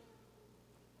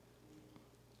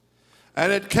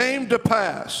 And it came to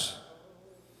pass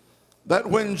that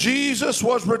when Jesus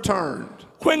was returned,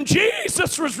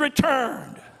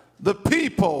 the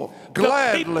people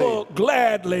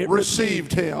gladly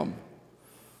received him,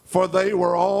 for they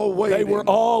were all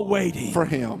waiting for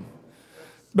him.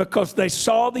 because they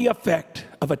saw the effect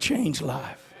of a changed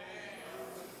life.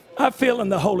 I feel in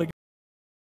the Holy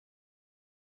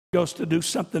Ghost to do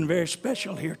something very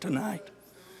special here tonight.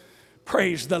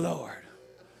 Praise the Lord.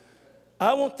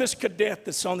 I want this cadet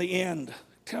that's on the end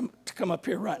to come up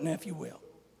here right now, if you will.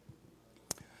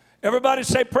 Everybody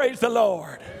say, praise the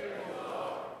Lord.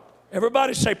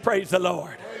 Everybody say, praise the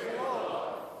Lord.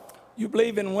 You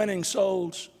believe in winning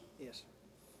souls? Yes.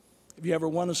 Have you ever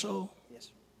won a soul?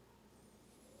 Yes.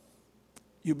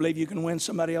 You believe you can win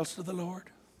somebody else to the Lord?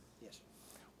 Yes.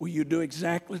 Will you do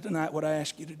exactly tonight what I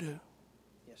ask you to do?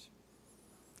 Yes.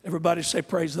 Everybody say,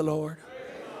 praise the Lord.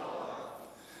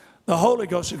 The Holy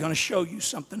Ghost is going to show you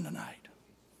something tonight,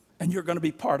 and you're going to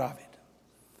be part of it.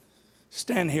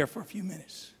 Stand here for a few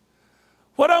minutes.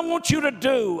 What I want you to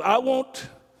do, I want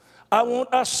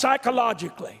us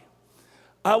psychologically,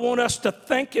 I want us to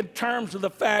think in terms of the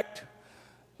fact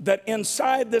that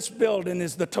inside this building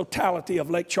is the totality of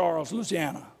Lake Charles,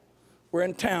 Louisiana. We're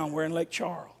in town, we're in Lake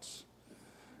Charles.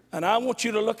 And I want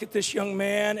you to look at this young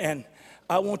man, and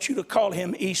I want you to call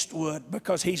him Eastwood,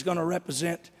 because he's going to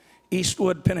represent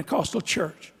Eastwood Pentecostal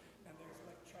Church. And there's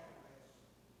Lake Charles.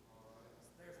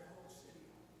 There's the whole city.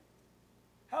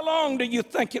 How long do you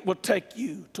think it will take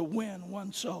you to win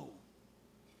one soul?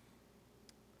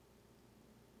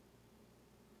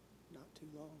 Not too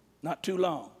long. Not too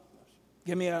long.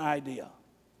 Give me an idea.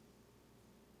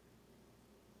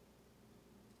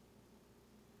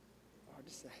 Hard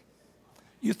to say.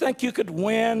 You think you could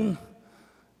win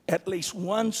at least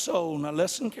one soul? Now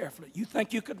listen carefully. You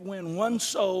think you could win one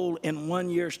soul in 1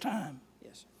 year's time?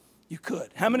 Yes. You could.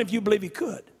 How many of you believe you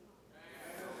could?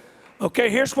 Okay,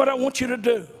 here's what I want you to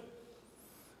do.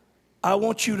 I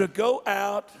want you to go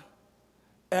out,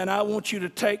 and I want you to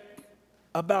take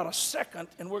about a second,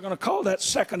 and we're going to call that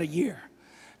second a year.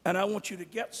 And I want you to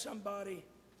get somebody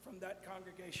from that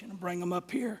congregation and bring them up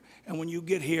here. And when you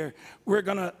get here, we're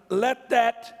going to let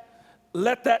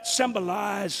that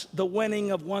symbolize the winning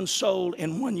of one soul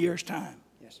in 1 year's time.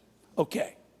 Yes.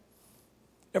 Okay.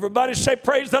 Everybody say,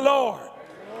 praise the Lord.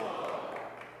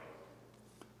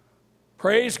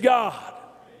 Praise God.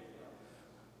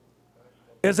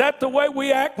 Is that the way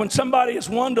we act when somebody is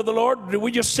won to the Lord? Or do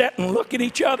we just sit and look at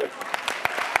each other?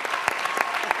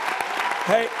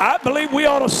 Hey, I believe we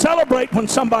ought to celebrate when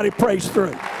somebody prays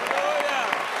through.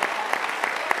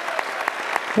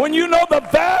 When you know the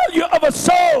value of a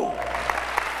soul,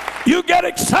 you get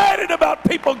excited about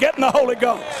people getting the Holy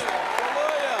Ghost.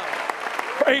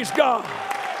 Praise God.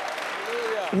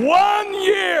 1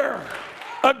 year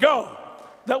ago,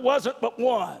 there wasn't but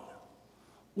one.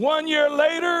 1 year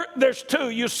later, there's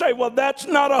two. You say, well, that's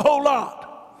not a whole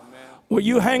lot. Well,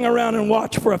 you hang around and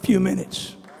watch for a few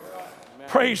minutes.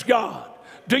 Praise God.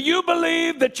 Do you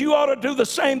believe that you ought to do the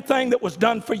same thing that was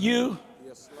done for you?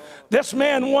 Yes, Lord. This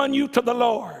man won you to the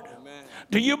Lord. Amen.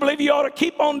 Do you believe you ought to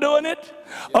keep on doing it?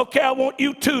 Okay, I want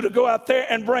you two to go out there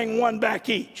and bring one back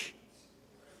each.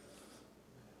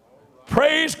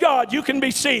 Praise God. You can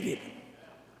be seated.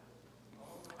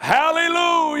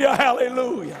 Hallelujah,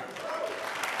 hallelujah.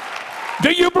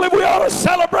 Do you believe we ought to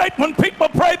celebrate when people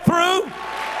pray through?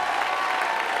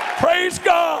 Praise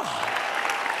God.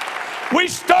 We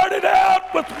started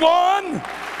out with one,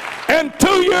 and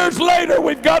 2 years later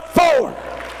we've got four.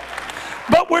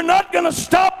 But we're not going to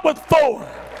stop with four.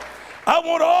 I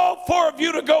want all four of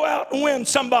you to go out and win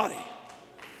somebody.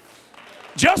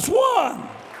 Just one.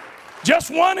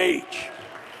 Just one each.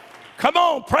 Come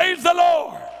on, praise the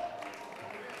Lord.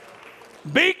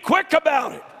 Be quick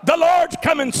about it. The Lord's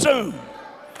coming soon.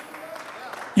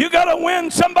 You got to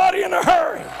win somebody in a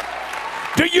hurry.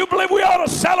 Do you believe we ought to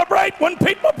celebrate when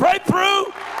people pray through?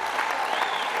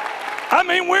 I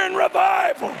mean, we're in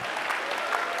revival.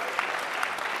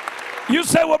 You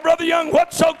say, well, Brother Young,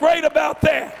 what's so great about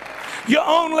that? You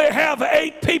only have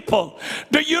 8 people.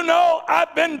 Do you know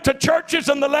I've been to churches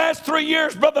in the last 3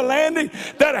 years, Brother Landy,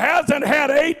 that hasn't had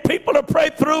 8 people to pray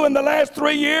through in the last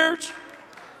 3 years?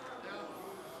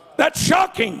 That's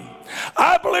shocking.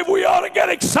 I believe we ought to get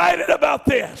excited about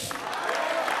this.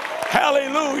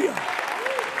 Hallelujah.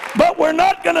 But we're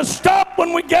not going to stop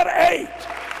when we get 8.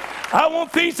 I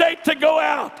want these 8 to go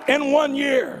out in 1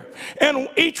 year and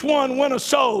each one win a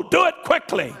soul. Do it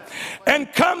quickly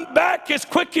and come back as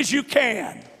quick as you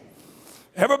can.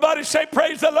 Everybody say,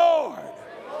 praise the Lord.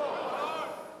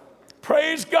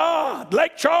 Praise God.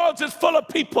 Lake Charles is full of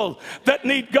people that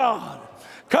need God.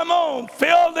 Come on,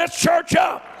 fill this church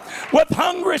up with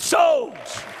hungry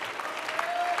souls.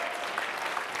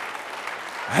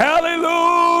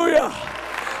 Hallelujah.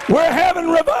 We're having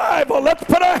revival. Let's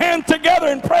put our hands together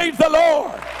and praise the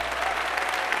Lord.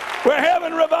 We're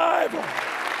having revival.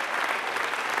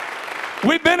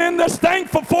 We've been in this thing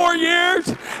for 4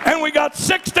 years, and we got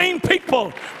 16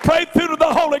 people prayed through to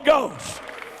the Holy Ghost.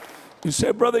 You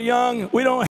say, Brother Young, we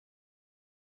don't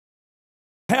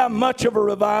have much of a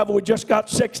revival. We just got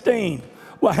 16.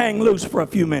 Well, hang loose for a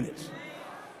few minutes.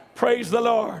 Praise the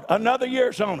Lord. Another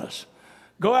year's on us.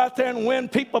 Go out there and win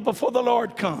people before the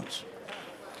Lord comes.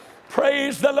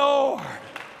 Praise the Lord.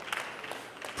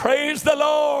 Praise the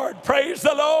Lord. Praise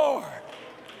the Lord.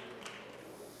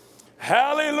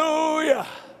 Hallelujah.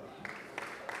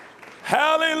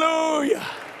 Hallelujah.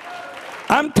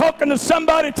 I'm talking to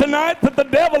somebody tonight that the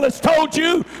devil has told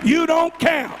you, you don't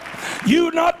count.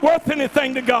 You're not worth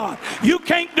anything to God. You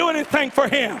can't do anything for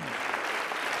him.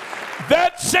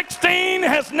 That 16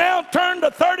 has now turned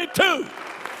to 32.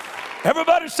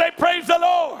 Everybody say, praise the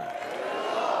Lord.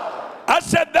 I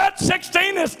said that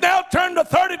 16 has now turned to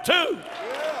 32.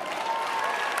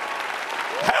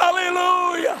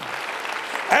 Hallelujah.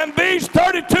 And these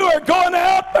 32 are going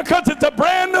out because it's a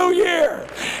brand new year.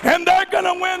 And they're going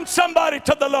to win somebody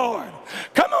to the Lord.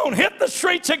 Come on, hit the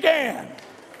streets again.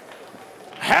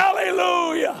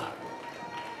 Hallelujah.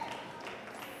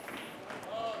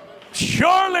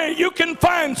 Surely you can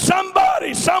find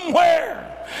somebody somewhere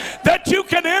that you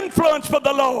can influence for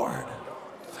the Lord.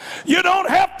 You don't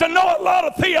have to know a lot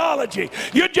of theology.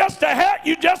 You just have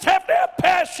to have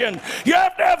passion. You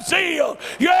have to have zeal.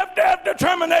 You have to have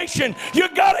determination. You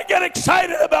got to get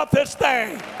excited about this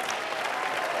thing.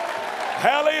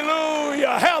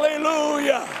 Hallelujah,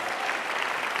 hallelujah,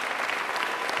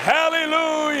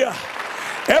 hallelujah.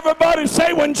 Everybody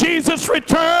say, when Jesus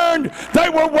returned, they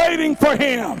were waiting for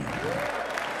him.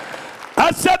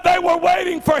 I said they were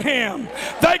waiting for him.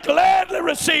 They gladly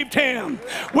received him.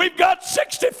 We've got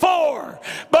 64,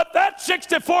 but that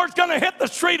 64 is going to hit the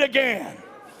street again.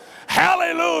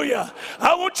 Hallelujah.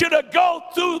 I want you to go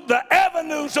through the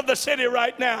avenues of the city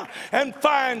right now and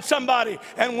find somebody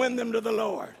and win them to the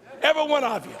Lord. Every one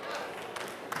of you.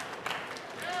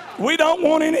 We don't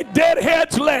want any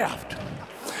deadheads left.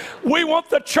 We want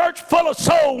the church full of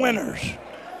soul winners.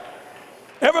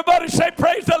 Everybody say,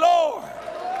 praise the Lord.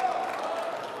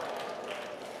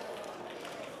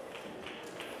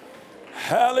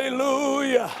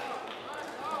 Hallelujah.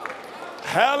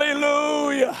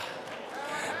 Hallelujah.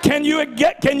 Can you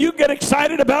get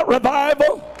excited about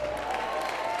revival?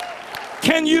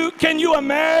 Can you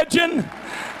imagine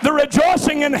the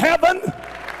rejoicing in heaven?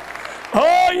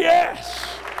 Oh yes.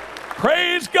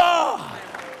 Praise God.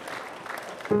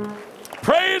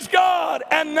 Praise God.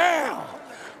 And now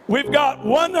we've got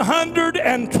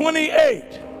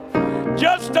 128.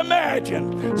 Just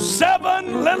imagine,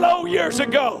 7 little old years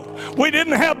ago, we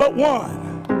didn't have but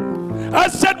one. I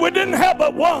said we didn't have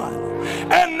but one.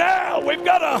 And now we've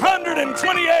got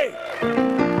 128.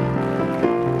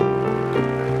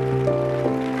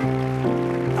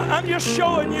 I'm just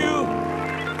showing you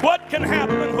what can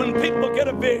happen when people get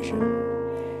a vision.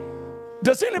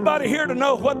 Does anybody here to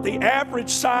know what the average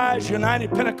size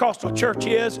United Pentecostal Church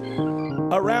is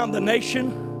around the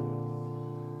nation?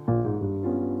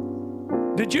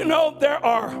 Did you know there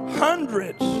are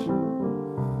hundreds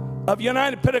of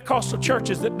United Pentecostal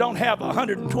churches that don't have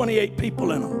 128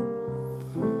 people in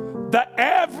them? The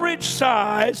average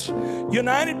size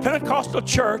United Pentecostal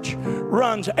church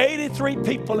runs 83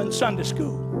 people in Sunday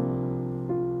school.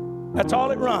 That's all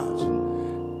it runs.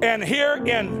 And here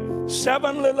in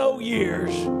 7 little old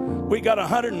years, we got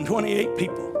 128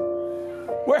 people.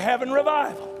 We're having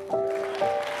revival.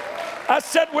 I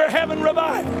said we're having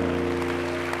revival.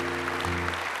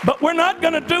 But we're not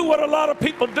going to do what a lot of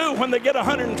people do when they get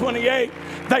 128.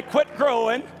 They quit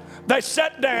growing, they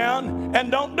sit down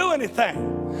and don't do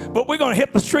anything. But we're going to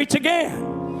hit the streets again.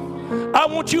 I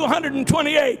want you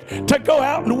 128 to go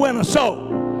out and win a soul.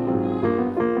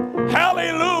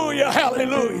 Hallelujah,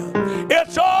 hallelujah.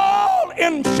 It's all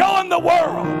in showing the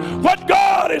world what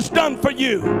God has done for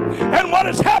you and what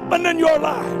has happened in your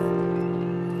life.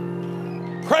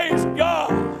 Praise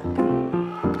God.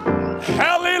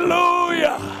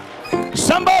 Hallelujah.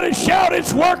 Somebody shout,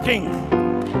 it's working.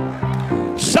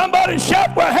 Somebody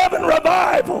shout, we're having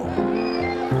revival.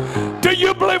 Do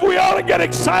you believe we ought to get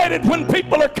excited when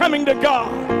people are coming to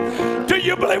God? Do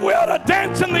you believe we ought to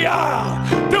dance in the aisle?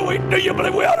 Do you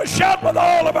believe we ought to shout with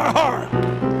all of our heart?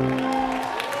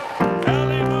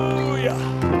 Hallelujah.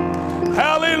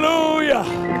 Hallelujah.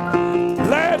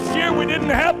 Last year we didn't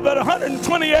have but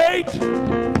 128.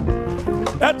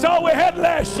 That's all we had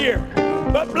last year.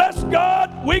 But bless God,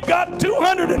 we got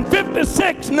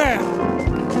 256 now.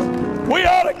 We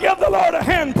ought to give the Lord a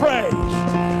hand praise.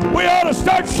 We ought to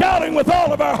start shouting with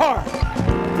all of our heart.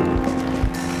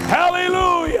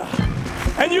 Hallelujah.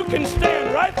 And you can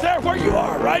stand right there where you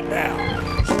are right now.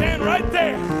 stand right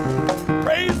there.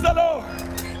 Praise the Lord.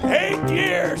 8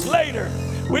 years later,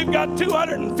 we've got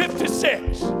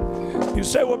 256. You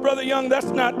say, well, Brother Young,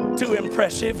 that's not too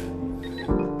impressive.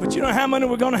 But you know how many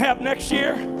we're going to have next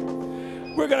year?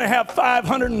 We're going to have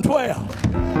 512.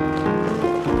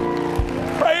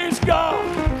 Praise God.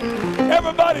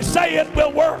 Everybody say it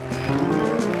will work.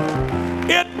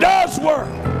 It does work.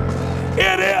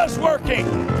 It is working.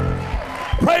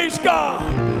 Praise God.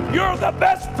 You're the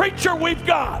best preacher we've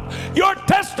got. Your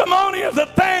testimony is the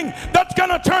thing that's going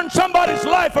to turn somebody's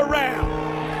life around.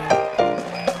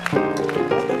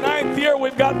 In the 9th year,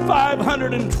 we've got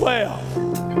 512.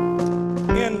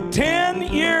 In 10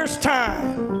 years'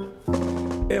 time,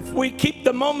 if we keep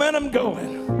the momentum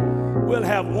going, we'll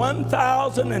have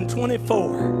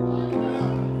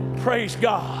 1,024. Praise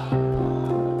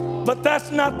God. But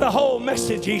that's not the whole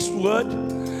message,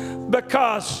 Eastwood,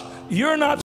 because you're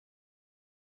not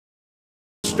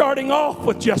starting off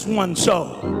with just one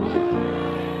soul.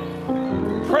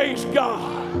 Praise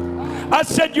God. I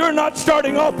said you're not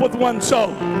starting off with one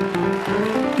soul.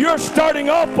 You're starting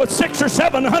off with 600 or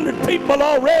 700 people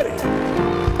already.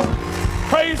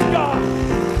 Praise God.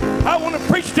 I want to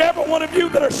preach to every one of you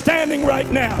that are standing right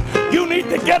now. You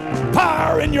need to get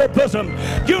fire in your bosom.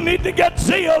 You need to get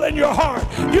zeal in your heart.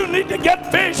 You need to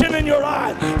get vision in your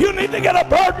eyes. You need to get a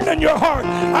burden in your heart.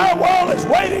 Our world is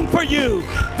waiting for you.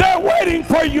 They're waiting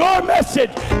for your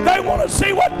message. They want to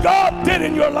see what God did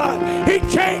in your life. He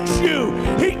changed you.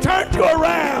 He turned you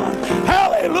around.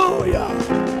 Hallelujah.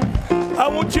 I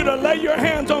want you to lay your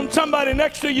hands on somebody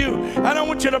next to you, and I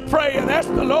want you to pray and ask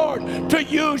the Lord to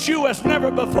use you as never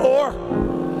before.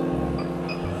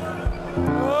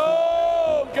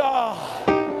 Oh, God.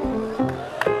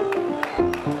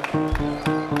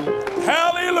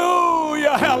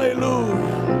 Hallelujah,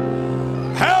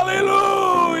 hallelujah.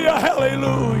 Hallelujah,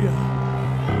 hallelujah.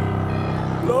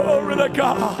 Glory to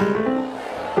God.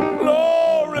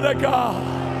 Glory to God.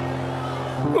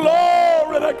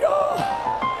 Glory to God.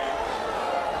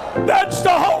 That's the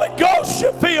Holy Ghost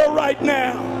you feel right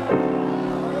now.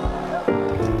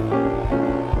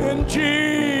 In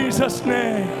Jesus'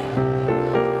 name.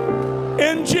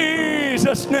 In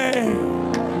Jesus'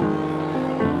 name.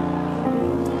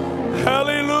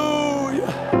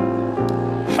 Hallelujah.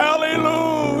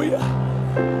 Hallelujah.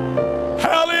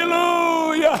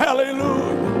 Hallelujah.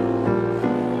 Hallelujah.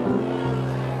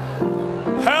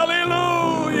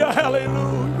 Hallelujah. Hallelujah.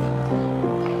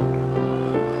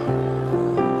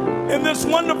 In this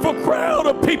wonderful crowd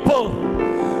of people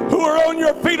who are on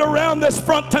your feet around this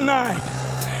front tonight,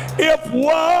 if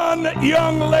one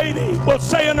young lady will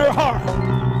say in her heart,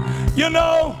 you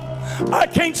know, I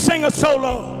can't sing a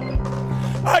solo,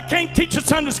 I can't teach a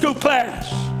Sunday school class,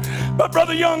 but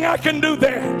Brother Young, I can do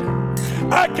that.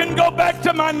 I can go back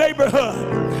to my neighborhood.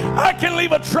 I can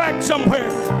leave a tract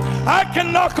somewhere. I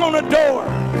can knock on a door.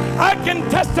 I can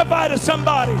testify to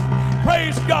somebody.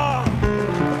 Praise God.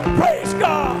 Praise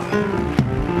God.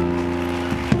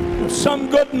 Some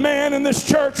good man in this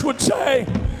church would say,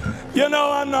 you know,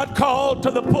 I'm not called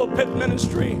to the pulpit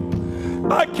ministry.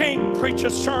 I can't preach a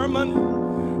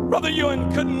sermon. Brother Ewan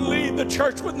couldn't lead the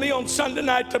church with me on Sunday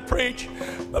night to preach.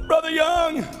 But Brother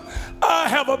Young, I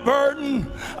have a burden.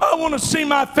 I want to see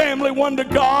my family won to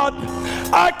God.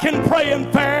 I can pray and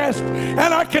fast,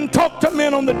 and I can talk to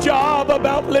men on the job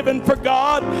about living for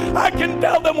God. I can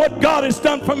tell them what God has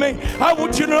done for me. I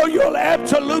want you to know you'll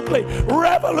absolutely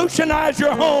revolutionize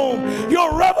your home.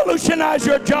 You'll revolutionize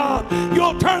your job.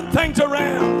 You'll turn things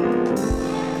around.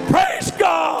 Praise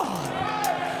God.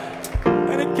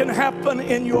 And it can happen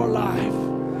in your life.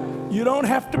 You don't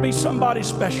have to be somebody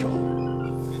special.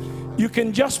 You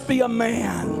can just be a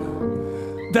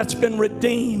man that's been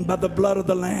redeemed by the blood of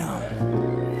the Lamb.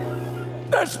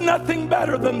 There's nothing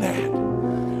better than that.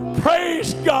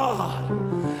 Praise God.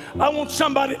 I want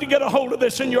somebody to get a hold of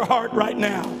this in your heart right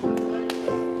now.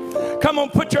 Come on,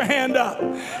 put your hand up.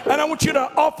 And I want you to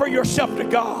offer yourself to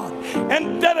God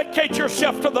and dedicate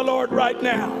yourself to the Lord right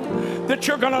now, that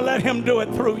you're going to let Him do it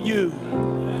through you.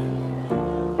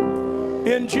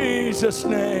 In Jesus'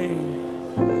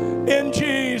 name. In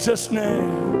Jesus'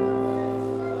 name.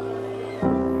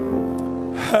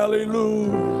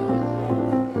 Hallelujah.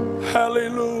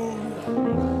 Hallelujah.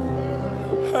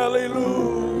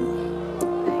 Hallelujah.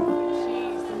 Thank you,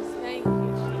 Jesus.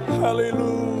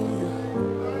 Hallelujah.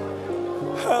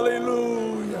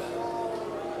 Hallelujah.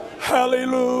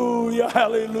 Hallelujah.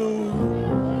 Hallelujah.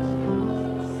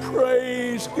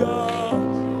 Praise God.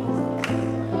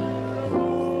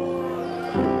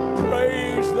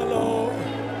 Praise the Lord.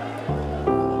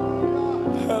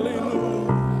 Hallelujah.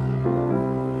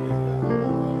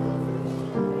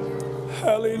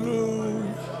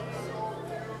 Hallelujah.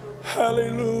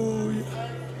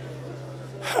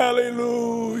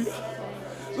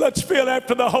 Let's feel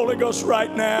after the Holy Ghost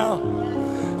right now.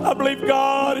 I believe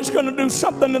God is going to do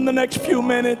something in the next few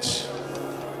minutes.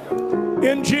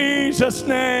 In Jesus'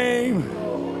 name.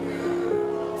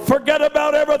 Forget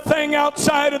about everything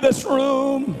outside of this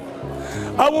room.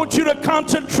 I want you to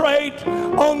concentrate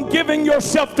on giving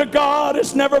yourself to God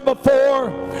as never before.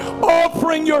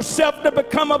 Offering yourself to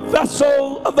become a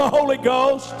vessel of the Holy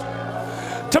Ghost.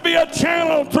 To be a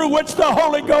channel through which the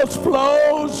Holy Ghost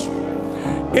flows.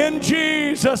 In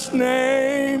Jesus'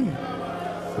 name.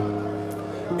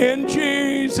 In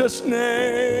Jesus'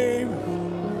 name.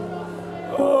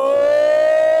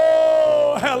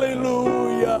 Oh,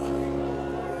 hallelujah.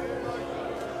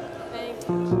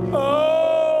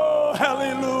 Oh,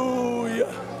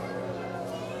 hallelujah.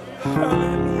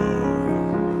 Hallelujah.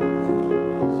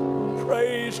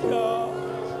 Praise God.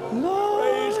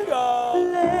 Praise God.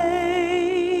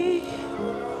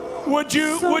 Would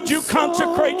you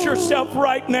consecrate yourself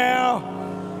right now?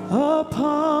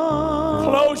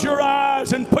 Close your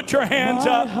eyes and put your hands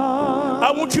up.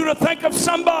 I want you to think of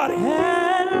somebody.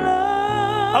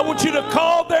 I want you to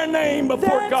call their name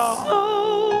before God.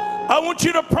 I want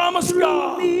you to promise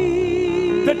God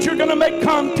that you're going to make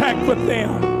contact with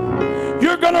them.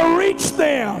 You're going to reach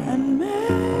them.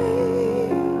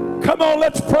 Come on,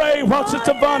 let's pray while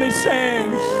Sister Bonnie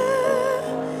sings.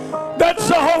 That's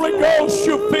the Holy Ghost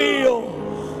you feel.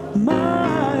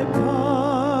 My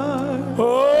part.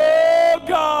 Oh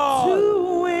God.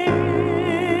 To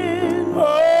win. Oh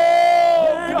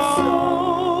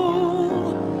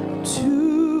God.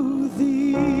 To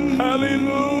thee.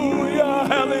 Hallelujah.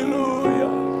 Hallelujah.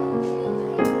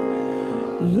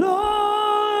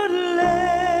 Lord,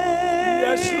 lay.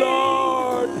 Yes,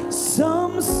 Lord.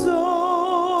 Some soul.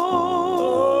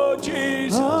 Oh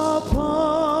Jesus. Upon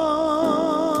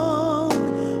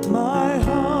my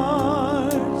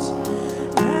heart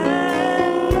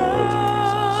and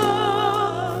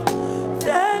love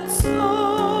that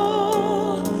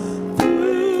soul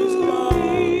through me.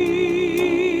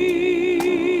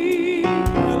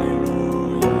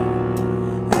 Hallelujah.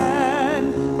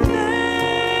 And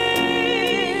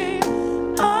name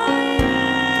I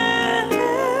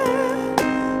ever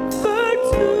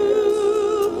to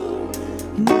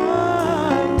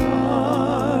my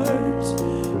heart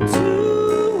to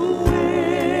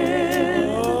win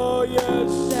Oh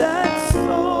yes. that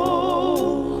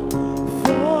soul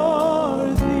for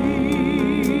thee.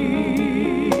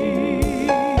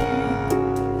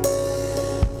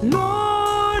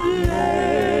 Lord,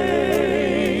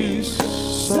 lay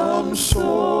some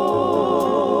soul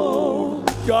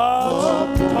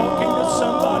God's talking to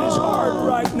somebody's heart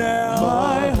right now.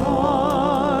 my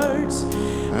heart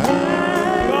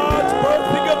God's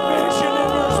birthing a vision in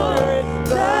your spirit.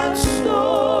 that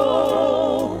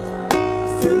soul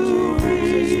through me.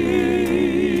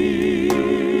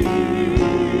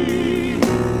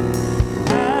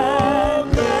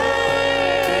 And may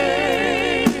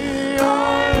I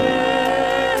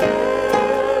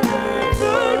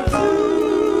ever do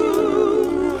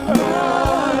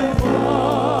my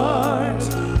heart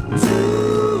to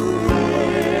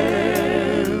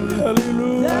win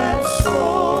Hallelujah. that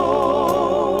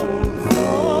soul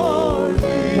for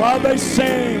thee. While they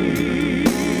sing,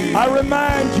 I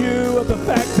remind you of the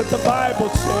fact that the Bible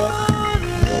said,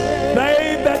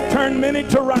 they that turn many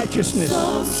to righteousness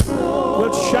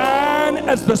will shine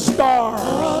as the stars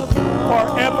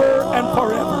forever and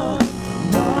forever.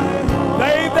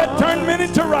 They that turn many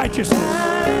to righteousness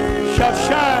shall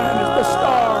shine as the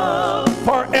stars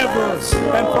forever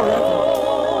and forever.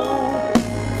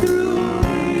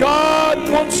 God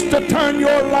wants to turn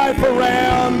your life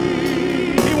around.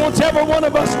 He wants every one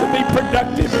of us to be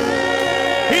productive.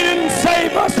 He didn't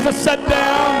save us to sit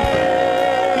down.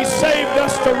 He saved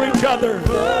us to reach others.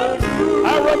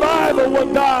 Our revival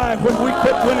will die when we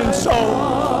quit winning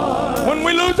souls. When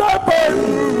we lose our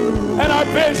burden and our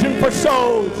vision for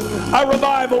souls, our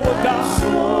revival will die.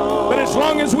 But as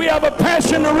long as we have a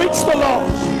passion to reach the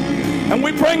lost and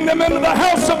we bring them into the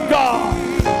house of God,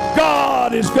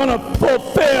 God is going to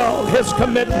fulfill his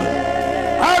commitment.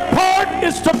 Our part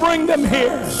is to bring them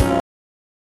here.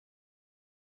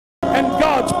 And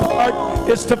God's part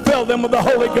is to fill them with the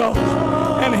Holy Ghost.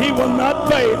 And he will not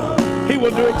fail. He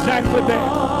will do exactly that.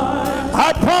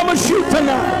 I promise you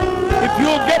tonight, if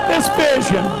you'll get this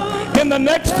vision, in the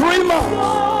next 3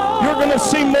 months, you're going to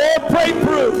see more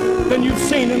breakthrough than you've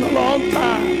seen in a long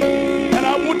time. And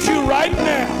I want you right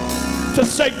now to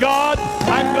say, God,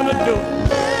 I'm going to do it.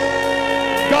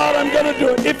 God, I'm going to do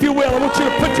it. If you will, I want you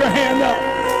to put your hand up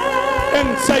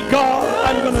and say, God,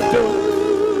 I'm going to do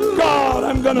it. God,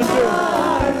 I'm going to do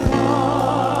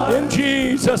it. In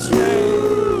Jesus'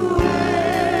 name.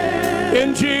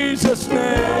 In Jesus'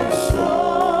 name.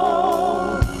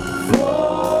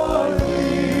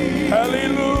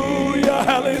 Hallelujah,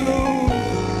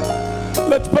 hallelujah.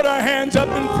 Let's put our hands up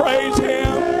and praise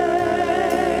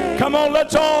Him. Come on,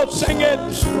 let's all sing it.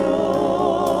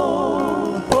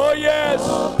 Oh, yes.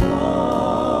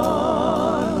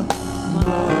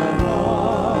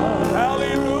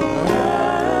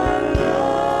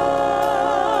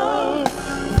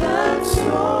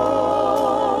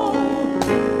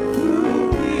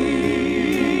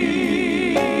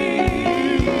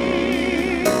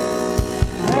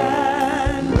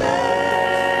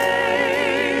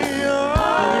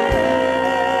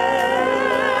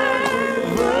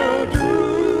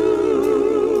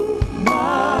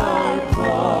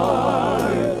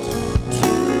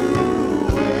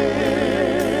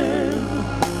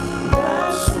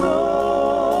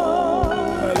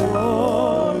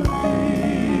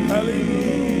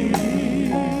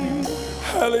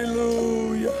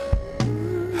 Hallelujah.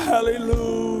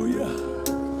 Hallelujah.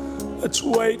 Let's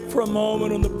wait for a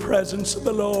moment in the presence of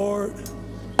the Lord.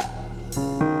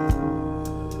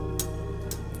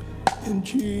 In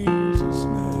Jesus'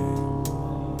 name.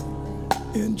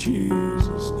 In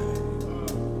Jesus' name.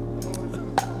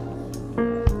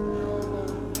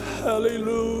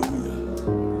 Hallelujah.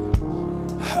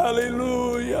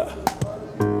 Hallelujah.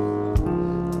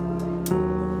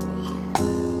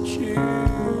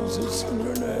 Jesus in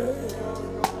your name.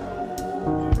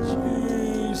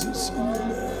 Jesus in your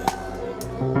name.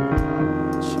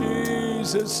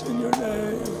 Jesus in your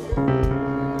name.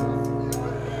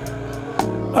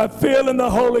 I feel in the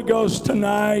Holy Ghost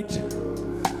tonight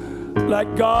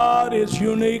like God is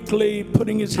uniquely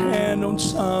putting His hand on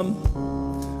some.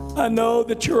 I know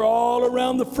that you're all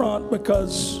around the front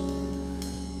because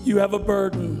you have a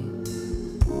burden.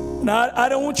 And I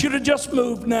don't want you to just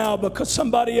move now because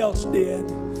somebody else did.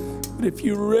 But if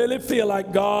you really feel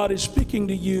like God is speaking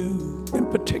to you in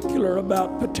particular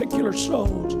about particular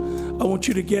souls, I want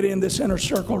you to get in this inner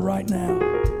circle right now.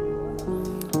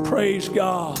 Praise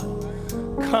God.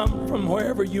 Come from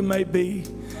wherever you may be.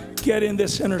 Get in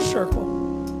this inner circle.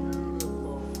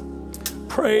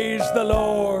 Praise the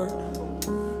Lord.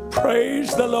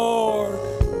 Praise the Lord.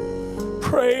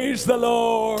 Praise the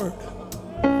Lord.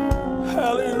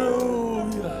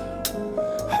 Hallelujah.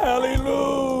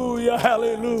 Hallelujah.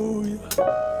 Hallelujah.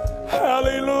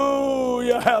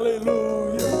 Hallelujah.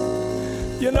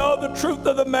 Hallelujah. You know, the truth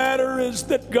of the matter is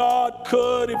that God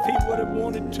could, if He would have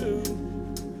wanted to.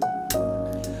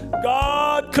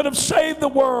 God could have saved the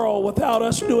world without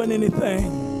us doing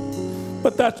anything.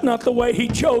 But that's not the way He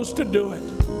chose to do it.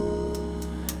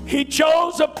 He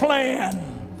chose a plan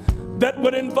that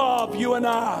would involve you and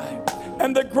I.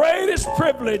 And the greatest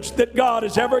privilege that God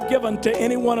has ever given to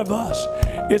any one of us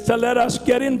is to let us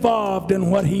get involved in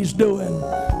what He's doing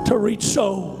to reach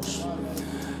souls.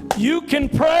 You can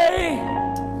pray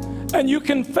and you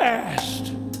can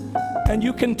fast and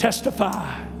you can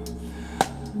testify,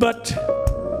 but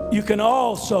you can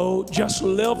also just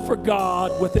live for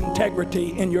God with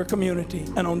integrity in your community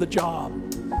and on the job,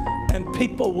 and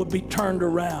people will be turned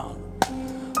around.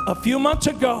 A few months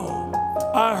ago,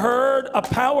 I heard a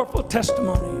powerful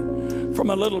testimony from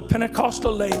a little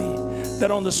Pentecostal lady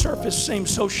that on the surface seemed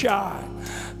so shy.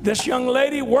 This young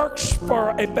lady works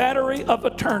for a battery of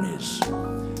attorneys.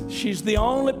 She's the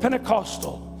only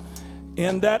Pentecostal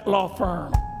in that law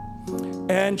firm.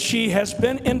 And she has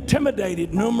been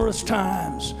intimidated numerous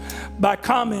times by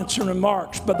comments and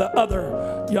remarks by the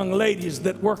other young ladies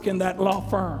that work in that law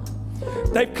firm.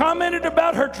 They've commented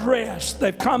about her dress.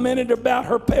 They've commented about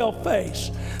her pale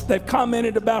face. They've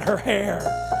commented about her hair.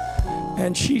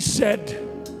 And she said,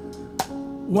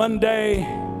 one day,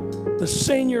 the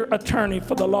senior attorney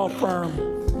for the law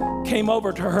firm came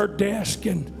over to her desk,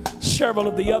 and several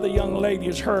of the other young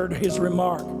ladies heard his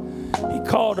remark. He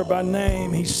called her by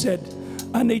name. He said,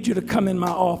 I need you to come in my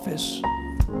office.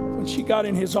 When she got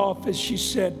in his office, she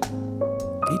said,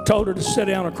 he told her to sit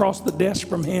down across the desk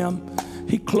from him.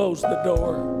 He closed the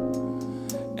door.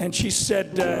 And she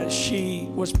said she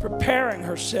was preparing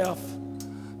herself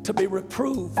to be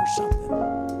reproved for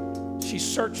something. She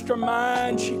searched her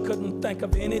mind. She couldn't think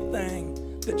of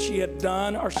anything that she had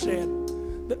done or said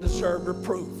that deserved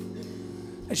reproof.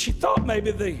 And she thought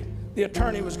maybe the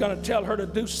attorney was going to tell her to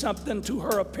do something to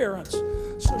her appearance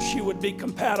so she would be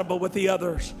compatible with the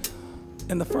others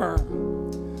in the firm.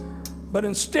 But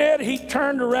instead, he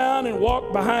turned around and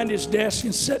walked behind his desk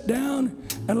and sat down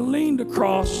and leaned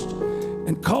across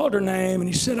and called her name. And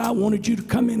he said, I wanted you to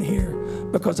come in here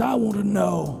because I want to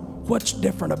know what's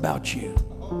different about you.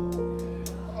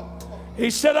 He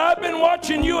said, I've been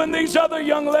watching you and these other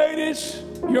young ladies.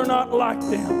 You're not like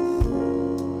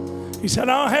them. He said,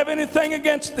 I don't have anything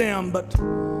against them, but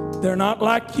they're not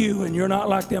like you and you're not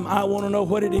like them. I want to know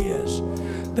what it is.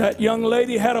 That young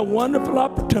lady had a wonderful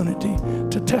opportunity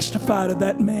to testify to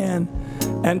that man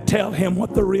and tell him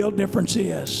what the real difference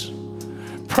is.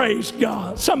 Praise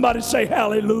God. Somebody say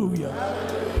hallelujah.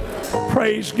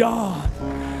 Praise God.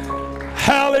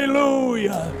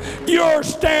 Hallelujah. You're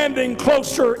standing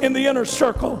closer in the inner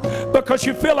circle because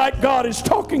you feel like God is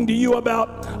talking to you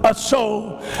about a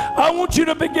soul. I want you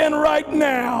to begin right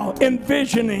now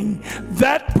envisioning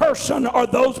that person or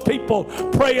those people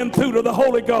praying through to the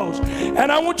Holy Ghost.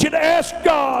 And I want you to ask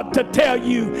God to tell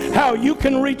you how you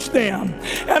can reach them.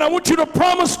 And I want you to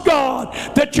promise God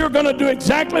that you're going to do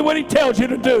exactly what He tells you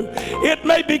to do. It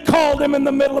may be call them in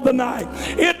the middle of the night.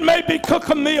 It may be cook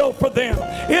a meal for them.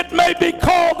 It may be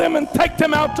call them and take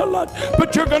them out to lunch.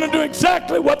 But you're going to do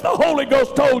exactly what the Holy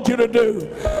Ghost told you to do.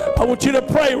 I want you to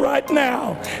pray right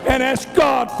now and ask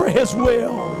God for His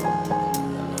will.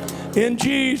 In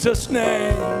Jesus'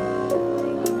 name.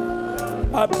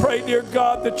 I pray, dear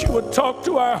God, that you would talk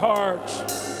to our hearts,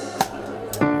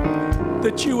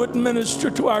 that you would minister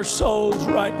to our souls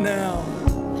right now.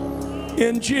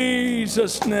 In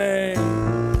Jesus' name.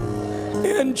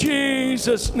 In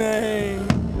Jesus' name.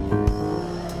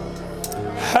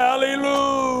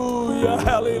 Hallelujah,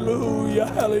 hallelujah,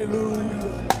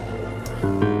 hallelujah.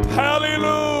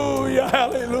 Hallelujah,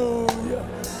 hallelujah.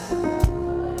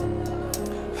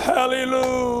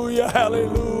 Hallelujah,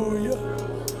 hallelujah.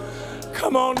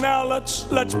 Come on now, let's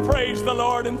praise the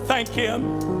Lord and thank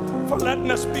Him for letting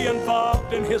us be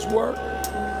involved in His work.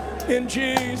 In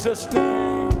Jesus'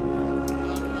 name.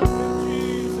 In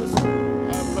Jesus' name.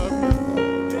 My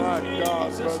God,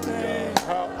 In Jesus' brother. name.